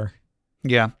the car.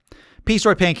 Yeah.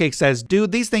 Peace-Roy Pancake says,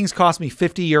 dude, these things cost me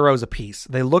 50 euros a piece.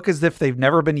 They look as if they've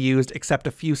never been used except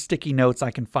a few sticky notes.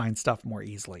 I can find stuff more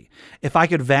easily. If I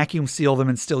could vacuum seal them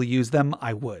and still use them,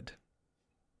 I would.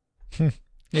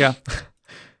 Yeah.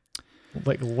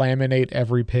 Like laminate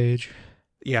every page.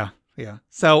 Yeah.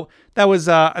 So that was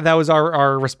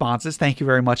our responses. Thank you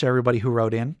very much, everybody who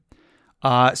wrote in.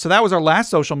 So that was our last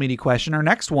social media question. Our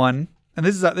next one, and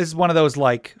this is one of those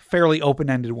like fairly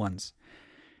open-ended ones.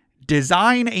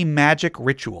 Design a magic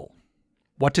ritual.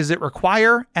 What does it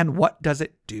require and what does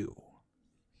it do?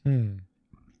 And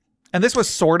this was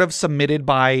sort of submitted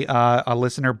by a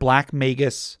listener, Black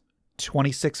Magus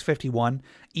 2651,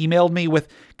 emailed me with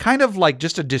kind of like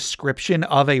just a description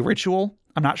of a ritual.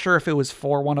 I'm not sure if it was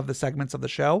for one of the segments of the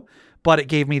show, but it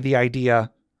gave me the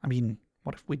idea. I mean,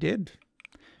 what if we did?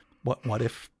 What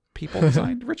if people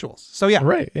designed rituals? So yeah.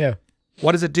 Right. Yeah.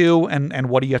 What does it do, and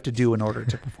what do you have to do in order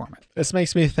to perform it? This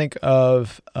makes me think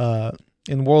of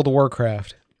in World of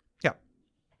Warcraft.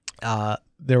 Yeah.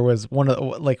 There was one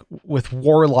of like with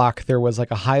Warlock, there was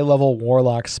like a high level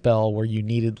Warlock spell where you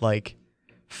needed like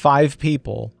 5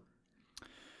 people,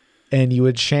 and you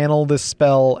would channel this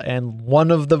spell, and one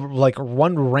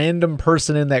random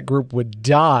person in that group would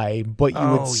die, but you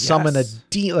would summon a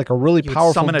really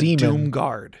powerful summon a demon. Doom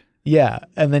Guard. Yeah,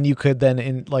 and then you could then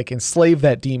enslave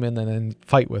that demon and then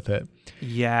fight with it.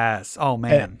 Yes. Oh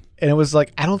man. And it was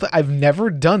like I've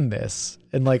never done this,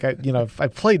 and like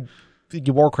I've played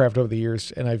Warcraft over the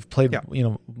years, and I've played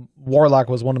Warlock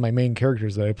was one of my main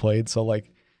characters that I played, so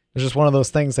like it's just one of those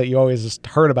things that you always just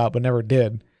heard about but never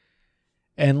did.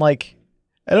 And like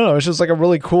I don't know, it's just like a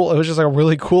really cool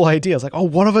idea. It's like, oh,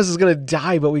 one of us is gonna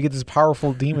die, but we get this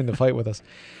powerful demon to fight with us.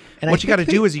 And what you got to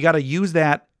do is you got to use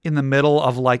that in the middle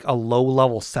of like a low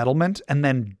level settlement, and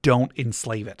then don't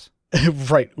enslave it.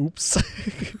 Right. Oops.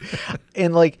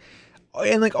 And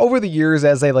over the years,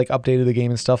 as they like updated the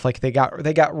game and stuff, like they got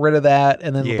rid of that,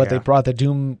 and then but they brought the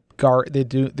Doom Guard, the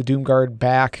Doom Guard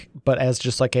back, but as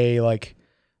just like a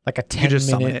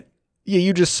 10-minute. Yeah,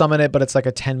 you just summon it, but it's like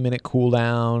a 10-minute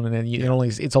cooldown, and then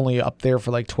it's only up there for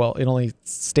like 12. It only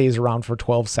stays around for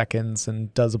 12 seconds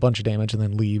and does a bunch of damage and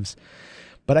then leaves.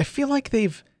 But I feel like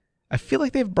they've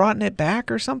brought it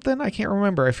back or something. I can't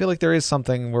remember. I feel like there is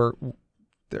something where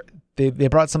they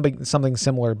brought something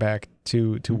similar back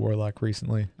to Warlock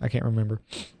recently. I can't remember.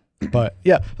 But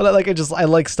yeah, but I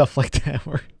like stuff like that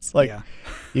where it's like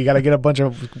you got to get a bunch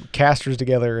of casters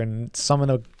together and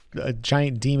summon a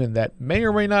giant demon that may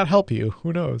or may not help you.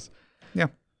 Who knows? Yeah.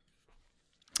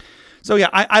 So yeah,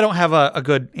 I don't have a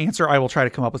good answer. I will try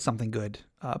to come up with something good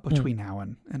between now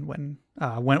and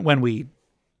when we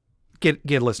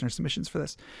get listener submissions for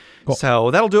this. Cool.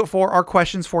 So that'll do it for our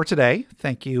questions for today.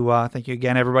 Thank you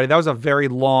again, everybody. That was a very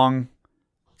long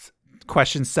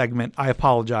question segment. I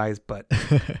apologize, but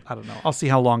I don't know. I'll see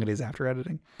how long it is after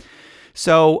editing.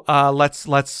 So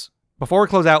let's before we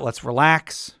close out, let's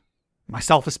relax.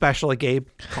 Myself especially, Gabe.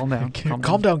 Calm down.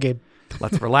 Calm down, Gabe.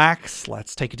 Let's relax.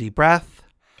 Let's take a deep breath.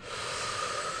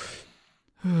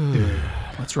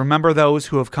 Let's remember those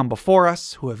who have come before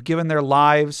us, who have given their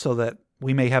lives so that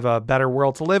we may have a better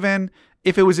world to live in.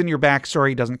 If it was in your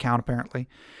backstory, it doesn't count apparently.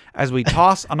 as we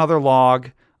toss another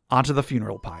log onto the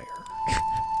funeral pyre.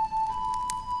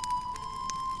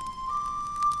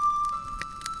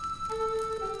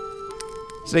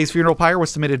 Today's funeral pyre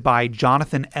was submitted by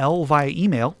Jonathan L. via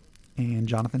email. And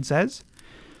Jonathan says,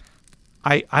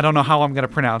 I don't know how I'm going to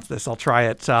pronounce this. I'll try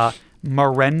it.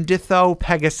 Merenditho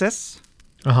Pegasus.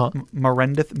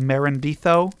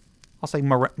 Merenditho. I'll say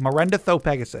Merenditho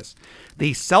Pegasus.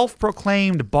 The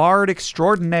self-proclaimed bard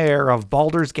extraordinaire of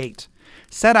Baldur's Gate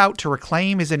set out to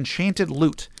reclaim his enchanted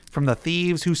loot from the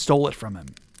thieves who stole it from him.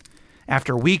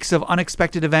 After weeks of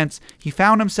unexpected events, he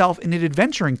found himself in an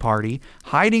adventuring party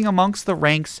hiding amongst the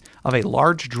ranks of a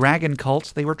large dragon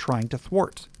cult they were trying to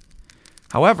thwart.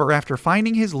 However, after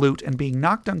finding his loot and being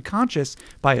knocked unconscious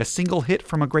by a single hit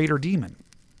from a greater demon,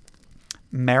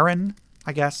 Marin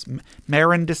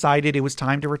decided it was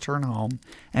time to return home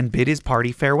and bid his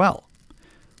party farewell.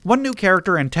 One new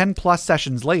character and 10 plus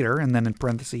sessions later, and then in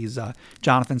parentheses,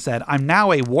 Jonathan said, I'm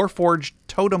now a Warforged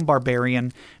totem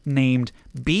barbarian named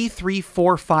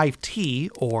B345T,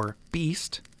 or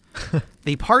Beast.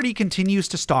 The party continues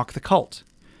to stalk the cult.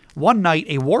 One night,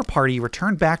 a war party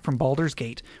returned back from Baldur's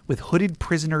Gate with hooded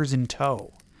prisoners in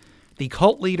tow. The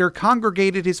cult leader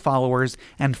congregated his followers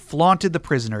and flaunted the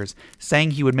prisoners, saying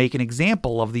he would make an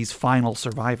example of these final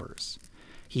survivors.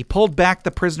 He pulled back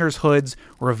the prisoners' hoods,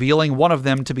 revealing one of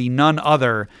them to be none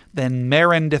other than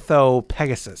Merenditho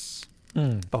Pegasus.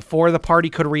 Before the party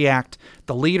could react,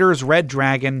 the leader's red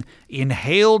dragon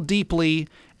inhaled deeply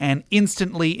and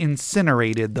instantly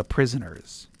incinerated the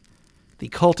prisoners. The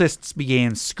cultists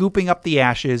began scooping up the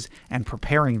ashes and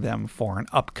preparing them for an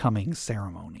upcoming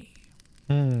ceremony.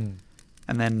 And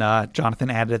then Jonathan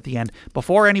added at the end,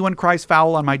 before anyone cries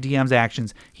foul on my DM's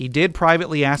actions, he did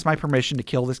privately ask my permission to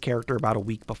kill this character about a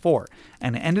week before,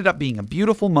 and it ended up being a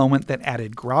beautiful moment that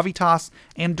added gravitas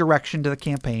and direction to the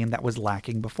campaign that was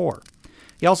lacking before.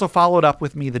 He also followed up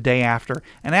with me the day after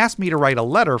and asked me to write a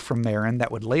letter from Marin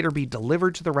that would later be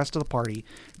delivered to the rest of the party,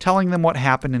 telling them what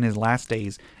happened in his last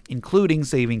days, including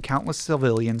saving countless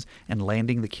civilians and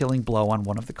landing the killing blow on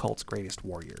one of the cult's greatest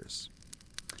warriors.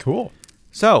 Cool.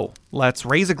 So, let's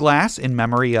raise a glass in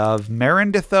memory of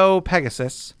Merenditho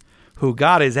Pegasus, who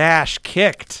got his ass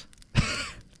kicked.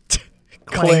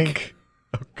 Clink.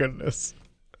 Oh, goodness.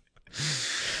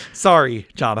 Sorry,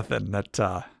 Jonathan,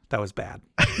 that was bad.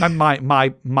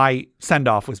 My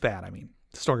send-off was bad. I mean,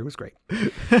 the story was great.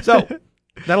 So,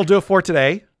 that'll do it for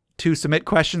today. To submit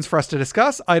questions for us to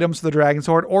discuss, items for the Dragon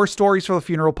Sword, or stories for the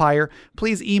funeral pyre,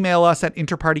 please email us at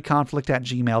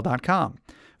interpartyconflict@gmail.com.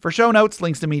 For show notes,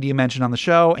 links to media mentioned on the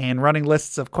show, and running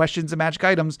lists of questions and magic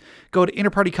items, go to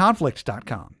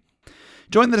interpartyconflict.com.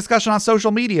 Join the discussion on social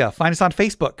media. Find us on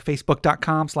Facebook,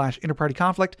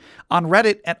 facebook.com/interpartyconflict, on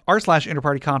Reddit at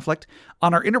r/interpartyconflict,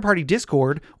 on our Interparty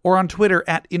Discord, or on Twitter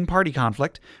at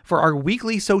InPartyConflict for our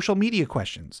weekly social media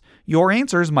questions. Your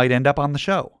answers might end up on the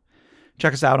show.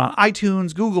 Check us out on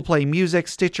iTunes, Google Play Music,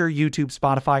 Stitcher, YouTube,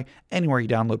 Spotify, anywhere you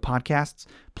download podcasts.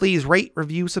 Please rate,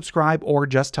 review, subscribe, or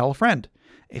just tell a friend.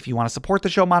 If you want to support the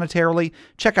show monetarily,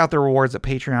 check out the rewards at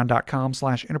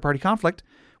patreon.com/interpartyconflict.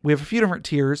 We have a few different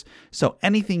tiers, so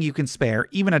anything you can spare,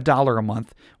 even $1 a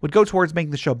month, would go towards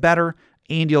making the show better,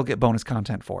 and you'll get bonus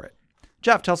content for it.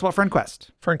 Jeff, tell us about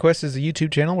FriendQuest. FriendQuest is a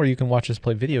YouTube channel where you can watch us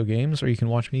play video games, or you can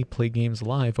watch me play games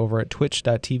live over at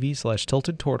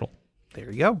twitch.tv/tiltedturtle.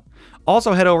 There you go.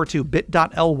 Also head over to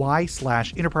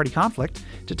bit.ly/interpartyconflict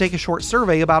to take a short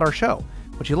survey about our show.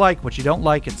 What you like, what you don't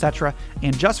like, etc.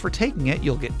 And just for taking it,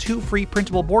 you'll get 2 free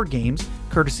printable board games,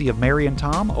 courtesy of Mary and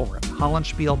Tom over at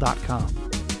hollandspiel.com.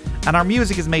 And our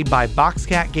music is made by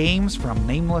Boxcat Games from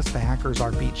Nameless to Hackers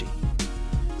RPG.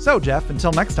 So, Jeff,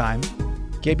 until next time.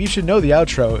 Gabe, you should know the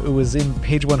outro. It was in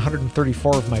page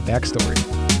 134 of my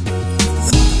backstory.